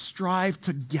I strive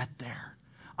to get there.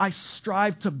 I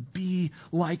strive to be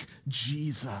like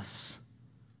Jesus.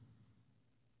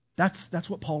 That's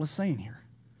what Paul is saying here.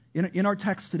 In our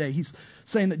text today, he's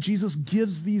saying that Jesus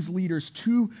gives these leaders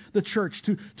to the church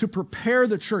to prepare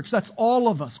the church. That's all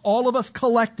of us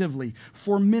collectively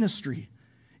for ministry,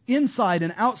 inside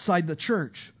and outside the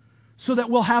church, so that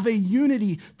we'll have a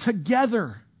unity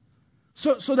together,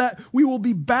 so that we will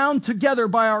be bound together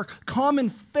by our common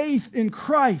faith in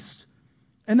Christ,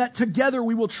 and that together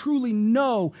we will truly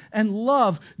know and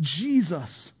love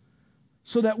Jesus,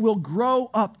 so that we'll grow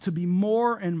up to be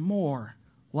more and more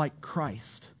like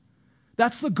Christ.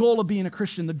 That's the goal of being a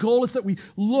Christian. The goal is that we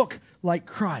look like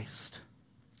Christ.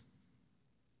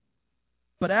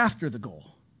 But after the goal,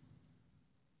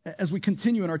 as we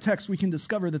continue in our text, we can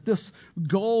discover that this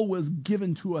goal was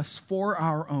given to us for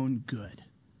our own good.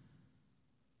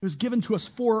 It was given to us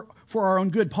for our own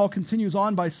good. Paul continues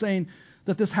on by saying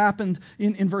that this happened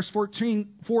in verse 14,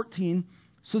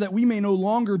 so that we may no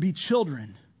longer be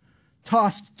children,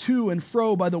 tossed to and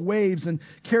fro by the waves and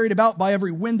carried about by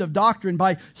every wind of doctrine,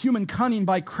 by human cunning,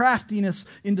 by craftiness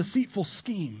in deceitful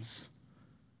schemes.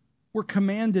 We're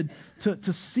commanded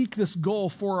to seek this goal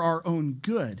for our own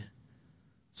good,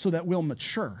 so that we'll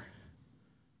mature.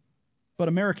 But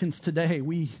Americans today,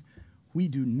 we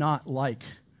do not like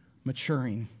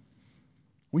maturing.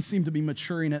 We seem to be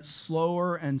maturing at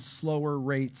slower and slower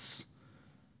rates.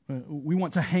 We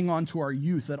want to hang on to our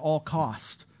youth at all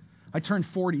cost. I turned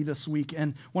 40 this week,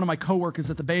 and one of my coworkers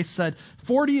at the base said,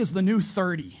 40 is the new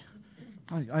 30.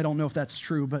 I don't know if that's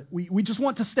true, but we just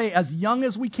want to stay as young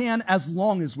as we can, as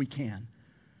long as we can.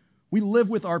 We live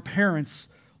with our parents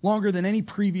longer than any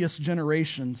previous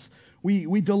generations.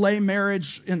 We delay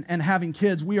marriage and having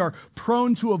kids. We are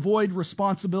prone to avoid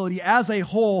responsibility. As a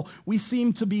whole, we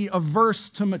seem to be averse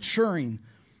to maturing.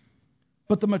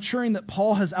 But the maturing that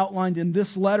Paul has outlined in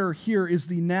this letter here is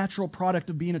the natural product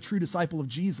of being a true disciple of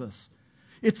Jesus.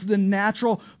 It's the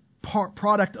natural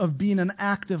product of being an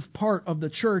active part of the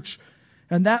church.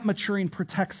 And that maturing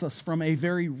protects us from a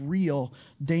very real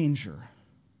danger.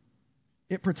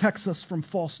 It protects us from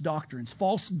false doctrines,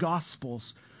 false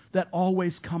gospels that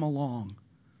always come along.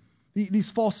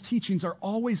 These false teachings are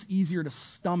always easier to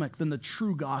stomach than the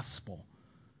true gospel,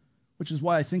 which is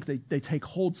why I think they take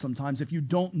hold sometimes if you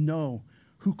don't know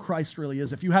who Christ really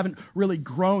is, if you haven't really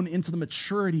grown into the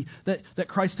maturity that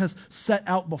Christ has set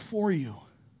out before you.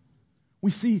 We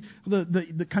see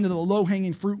the kind of the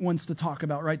low-hanging fruit ones to talk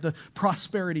about, right? The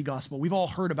prosperity gospel. We've all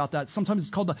heard about that. Sometimes it's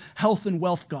called the health and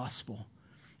wealth gospel.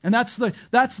 And that's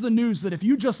the news that if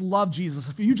you just love Jesus,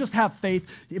 if you just have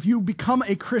faith, if you become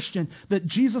a Christian, that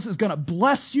Jesus is going to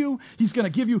bless you. He's going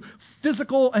to give you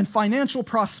physical and financial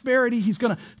prosperity. He's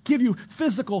going to give you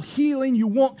physical healing. You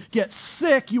won't get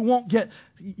sick. You won't get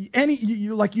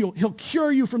he'll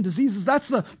cure you from diseases. That's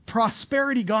the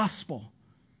prosperity gospel.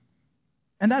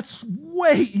 And that's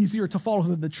way easier to follow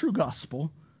than the true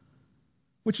gospel,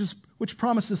 which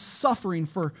promises suffering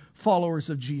for followers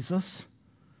of Jesus.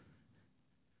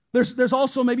 There's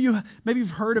also, maybe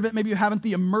you've heard of it, maybe you haven't,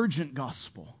 the emergent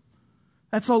gospel.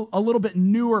 That's a little bit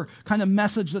newer kind of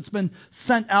message that's been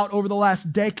sent out over the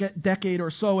last decade or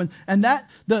so. And that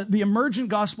the emergent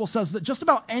gospel says that just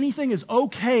about anything is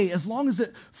okay as long as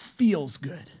it feels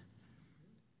good.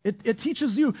 It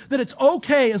teaches you that it's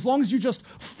okay as long as you just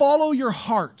follow your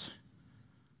heart.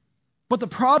 But the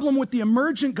problem with the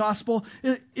emergent gospel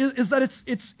is that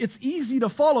it's easy to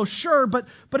follow, sure, but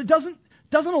it doesn't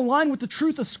align with the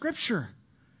truth of Scripture,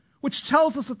 which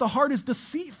tells us that the heart is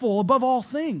deceitful above all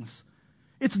things.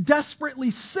 It's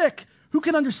desperately sick. Who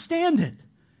can understand it?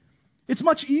 It's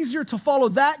much easier to follow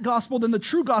that gospel than the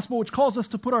true gospel, which calls us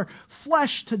to put our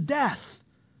flesh to death.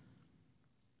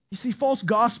 You see, false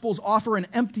gospels offer an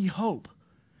empty hope.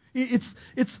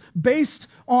 It's based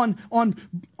on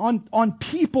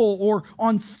people or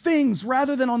on things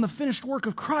rather than on the finished work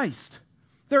of Christ.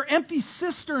 They're empty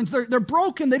cisterns. They're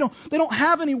broken. They don't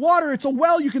have any water. It's a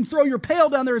well. You can throw your pail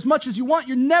down there as much as you want.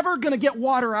 You're never going to get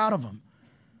water out of them.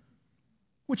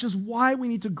 Which is why we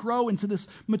need to grow into this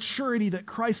maturity that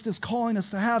Christ is calling us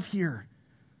to have here.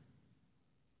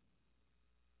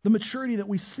 The maturity that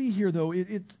we see here, though,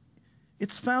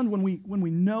 it's found when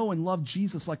we know and love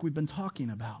Jesus like we've been talking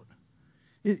about.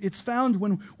 It's found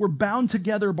when we're bound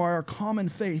together by our common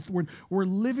faith. We're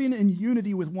living in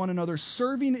unity with one another,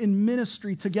 serving in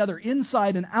ministry together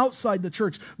inside and outside the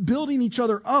church, building each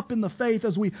other up in the faith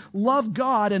as we love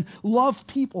God and love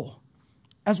people,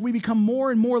 as we become more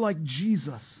and more like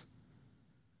Jesus.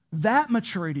 That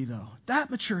maturity, though,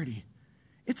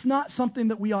 it's not something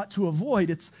that we ought to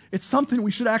avoid. It's something we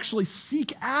should actually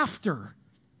seek after,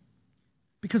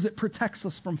 because it protects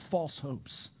us from false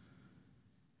hopes.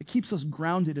 It keeps us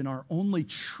grounded in our only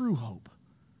true hope,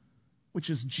 which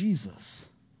is Jesus.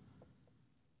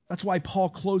 That's why Paul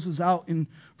closes out in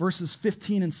verses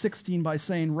 15 and 16 by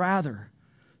saying, rather,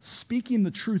 speaking the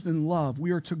truth in love,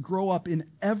 we are to grow up in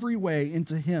every way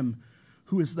into Him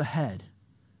who is the head,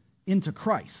 into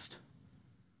Christ,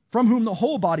 from whom the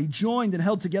whole body, joined and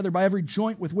held together by every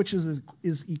joint with which it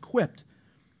is equipped,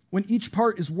 when each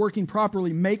part is working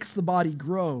properly, makes the body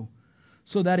grow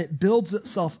so that it builds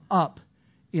itself up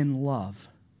in love.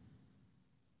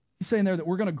 He's saying there that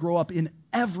we're going to grow up in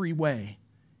every way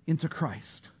into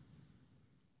Christ.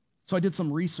 So I did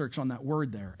some research on that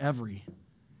word there, every.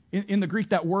 In the Greek,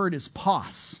 that word is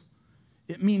pos.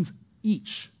 It means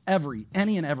each, every,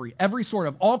 any and every sort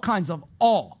of, all kinds of,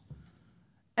 all.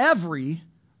 Every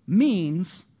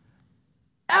means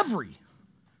every.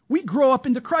 We grow up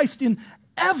into Christ in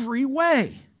every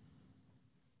way.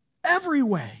 Every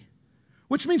way.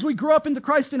 Which means we grow up into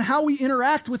Christ in how we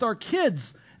interact with our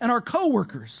kids and our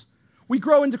coworkers. We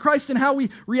grow into Christ in how we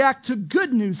react to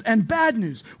good news and bad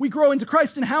news. We grow into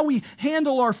Christ in how we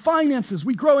handle our finances.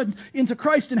 We grow into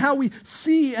Christ in how we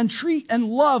see and treat and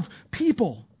love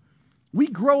people. We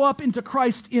grow up into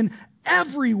Christ in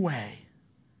every way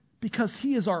because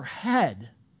He is our head.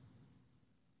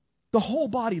 The whole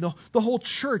body, the whole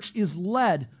church is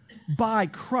led by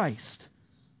Christ.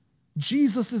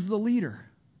 Jesus is the leader.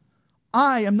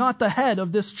 I am not the head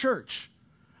of this church.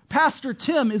 Pastor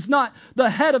Tim is not the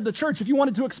head of the church. If you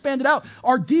wanted to expand it out,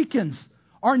 our deacons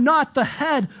are not the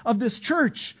head of this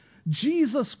church.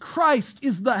 Jesus Christ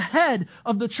is the head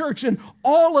of the church, and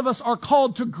all of us are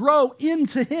called to grow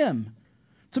into Him,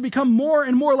 to become more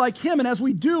and more like Him. And as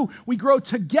we do, we grow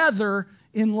together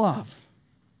in love.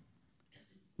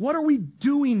 What are we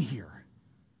doing here?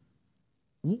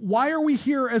 Why are we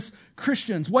here as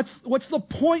Christians? What's the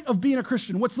point of being a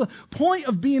Christian? What's the point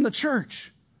of being the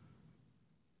church?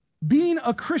 Being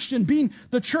a Christian, being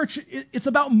the church, it's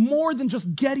about more than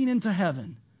just getting into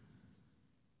heaven.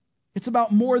 It's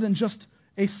about more than just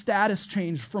a status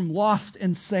change from lost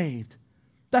and saved.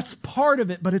 That's part of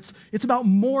it, but it's about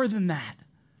more than that.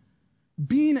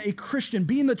 Being a Christian,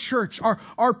 being the church,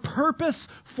 our purpose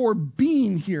for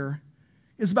being here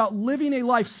is about living a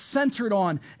life centered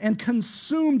on and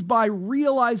consumed by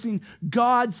realizing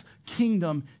God's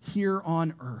kingdom here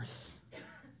on earth.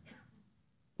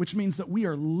 Which means that we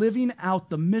are living out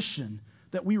the mission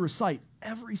that we recite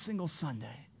every single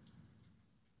Sunday,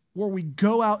 where we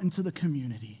go out into the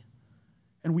community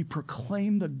and we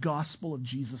proclaim the gospel of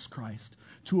Jesus Christ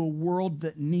to a world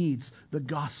that needs the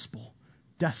gospel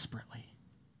desperately.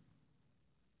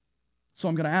 So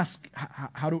I'm going to ask,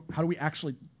 how do we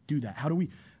actually do that? How do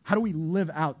we live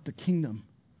out the kingdom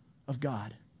of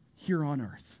God here on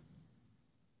earth?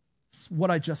 It's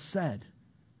what I just said.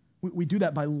 We do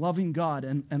that by loving God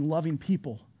and loving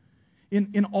people.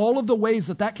 In all of the ways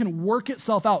that can work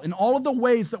itself out, in all of the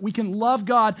ways that we can love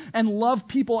God and love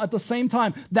people at the same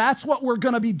time, that's what we're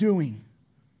going to be doing.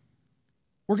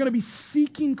 We're going to be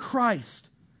seeking Christ,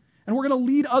 and we're going to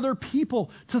lead other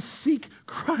people to seek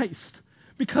Christ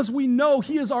because we know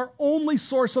He is our only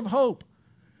source of hope.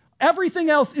 Everything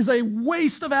else is a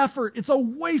waste of effort. It's a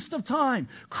waste of time.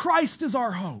 Christ is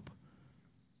our hope.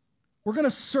 We're going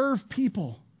to serve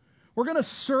people. We're going to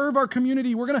serve our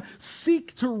community. We're going to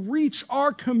seek to reach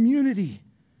our community.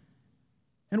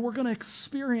 And we're going to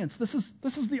experience. This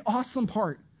is the awesome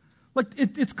part. Like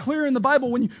it's clear in the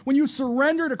Bible, when you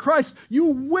surrender to Christ, you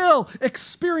will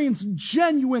experience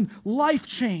genuine life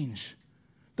change.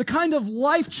 The kind of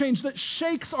life change that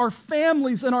shakes our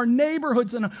families and our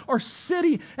neighborhoods and our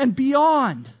city and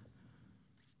beyond.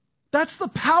 That's the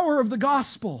power of the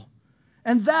gospel.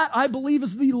 And that, I believe,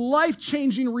 is the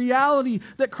life-changing reality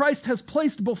that Christ has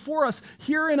placed before us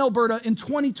here in Alberta in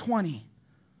 2020.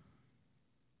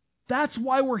 That's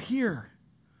why we're here.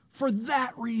 For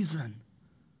that reason.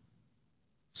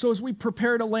 So as we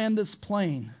prepare to land this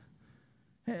plane,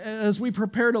 as we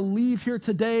prepare to leave here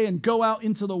today and go out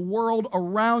into the world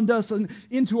around us and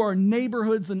into our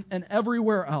neighborhoods and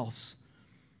everywhere else,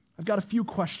 I've got a few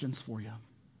questions for you.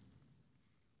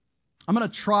 I'm going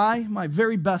to try my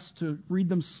very best to read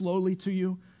them slowly to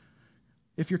you.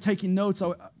 If you're taking notes,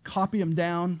 I'll copy them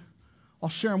down. I'll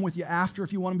share them with you after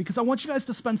if you want them, because I want you guys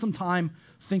to spend some time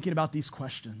thinking about these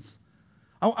questions.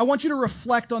 I want you to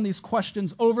reflect on these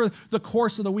questions over the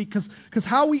course of the week, because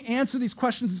how we answer these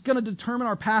questions is going to determine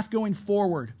our path going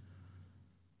forward.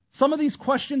 Some of these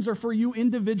questions are for you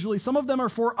individually. Some of them are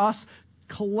for us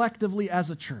collectively as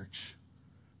a church.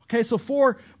 Okay, so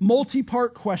 4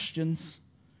 multi-part questions,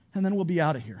 and then we'll be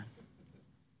out of here.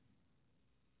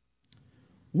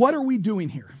 What are we doing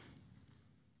here?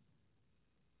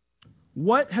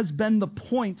 What has been the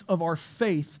point of our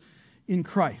faith in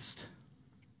Christ?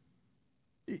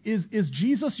 Is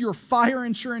Jesus your fire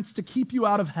insurance to keep you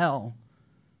out of hell?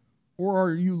 Or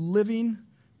are you living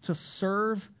to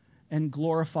serve and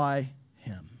glorify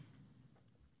Him?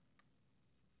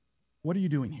 What are you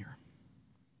doing here?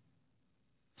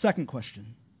 Second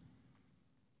question.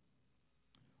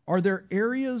 Are there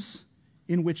areas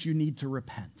in which you need to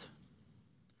repent?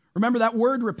 Remember, that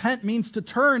word repent means to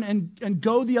turn and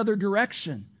go the other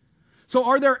direction. So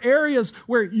are there areas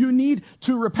where you need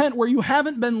to repent, where you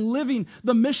haven't been living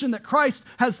the mission that Christ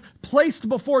has placed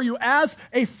before you as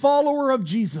a follower of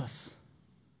Jesus?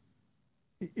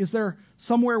 Is there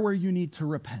somewhere where you need to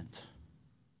repent?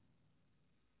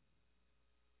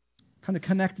 Kind of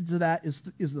connected to that is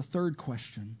the third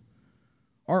question.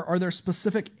 Are there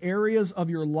specific areas of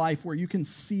your life where you can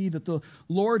see that the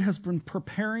Lord has been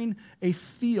preparing a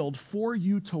field for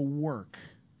you to work?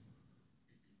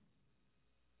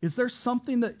 Is there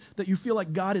something that you feel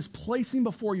like God is placing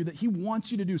before you that He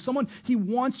wants you to do? Someone He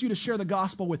wants you to share the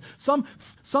gospel with?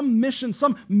 Some mission,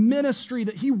 some ministry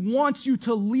that He wants you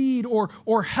to lead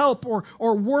or help or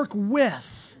work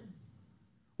with?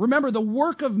 Remember, the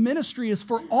work of ministry is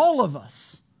for all of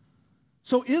us.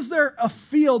 So is there a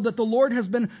field that the Lord has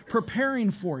been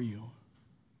preparing for you?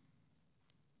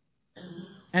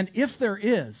 And if there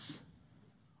is,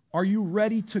 are you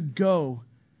ready to go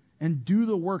and do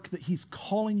the work that He's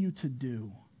calling you to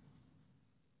do?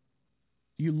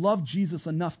 Do you love Jesus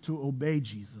enough to obey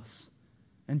Jesus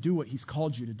and do what He's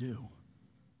called you to do?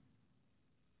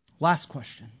 Last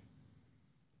question.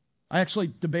 I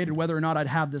actually debated whether or not I'd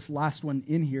have this last one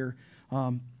in here.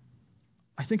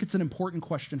 I think it's an important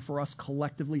question for us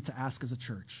collectively to ask as a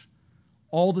church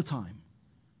all the time,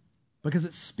 because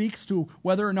it speaks to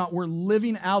whether or not we're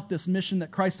living out this mission that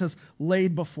Christ has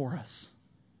laid before us.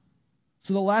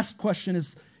 So the last question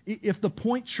is, if the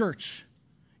Point Church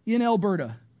in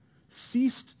Alberta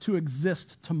ceased to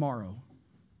exist tomorrow,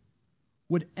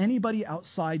 would anybody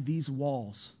outside these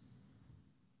walls,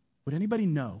 would anybody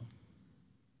know?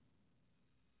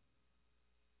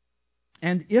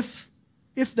 And if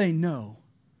they know,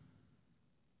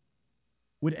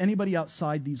 would anybody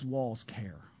outside these walls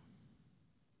care?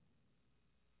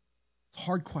 It's a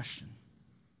hard question.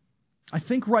 I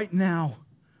think right now,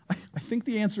 I think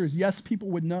the answer is yes, people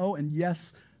would know, and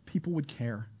yes, people would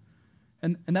care.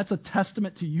 And that's a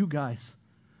testament to you guys.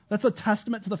 That's a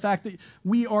testament to the fact that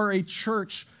we are a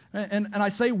church, and I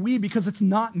say we because it's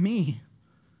not me.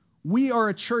 We are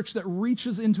a church that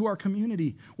reaches into our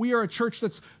community. We are a church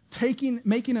that's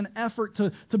making an effort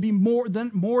to be more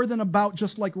than about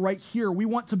just like right here. We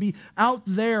want to be out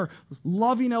there,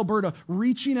 loving Alberta,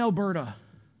 reaching Alberta.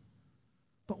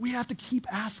 But we have to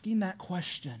keep asking that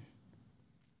question.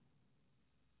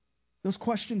 Those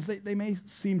questions, they may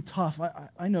seem tough.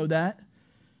 I know that.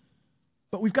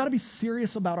 But we've got to be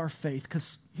serious about our faith,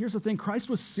 because here's the thing. Christ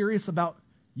was serious about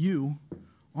you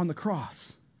on the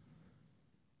cross.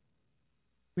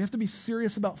 We have to be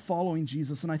serious about following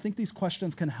Jesus, and I think these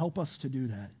questions can help us to do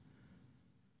that.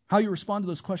 How you respond to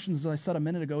those questions, as I said a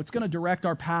minute ago, it's going to direct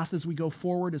our path as we go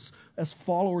forward as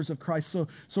followers of Christ. So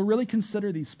really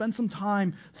consider these. Spend some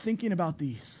time thinking about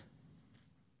these.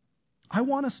 I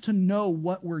want us to know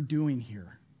what we're doing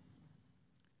here.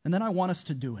 And then I want us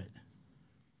to do it.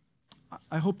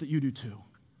 I hope that you do too.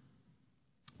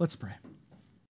 Let's pray.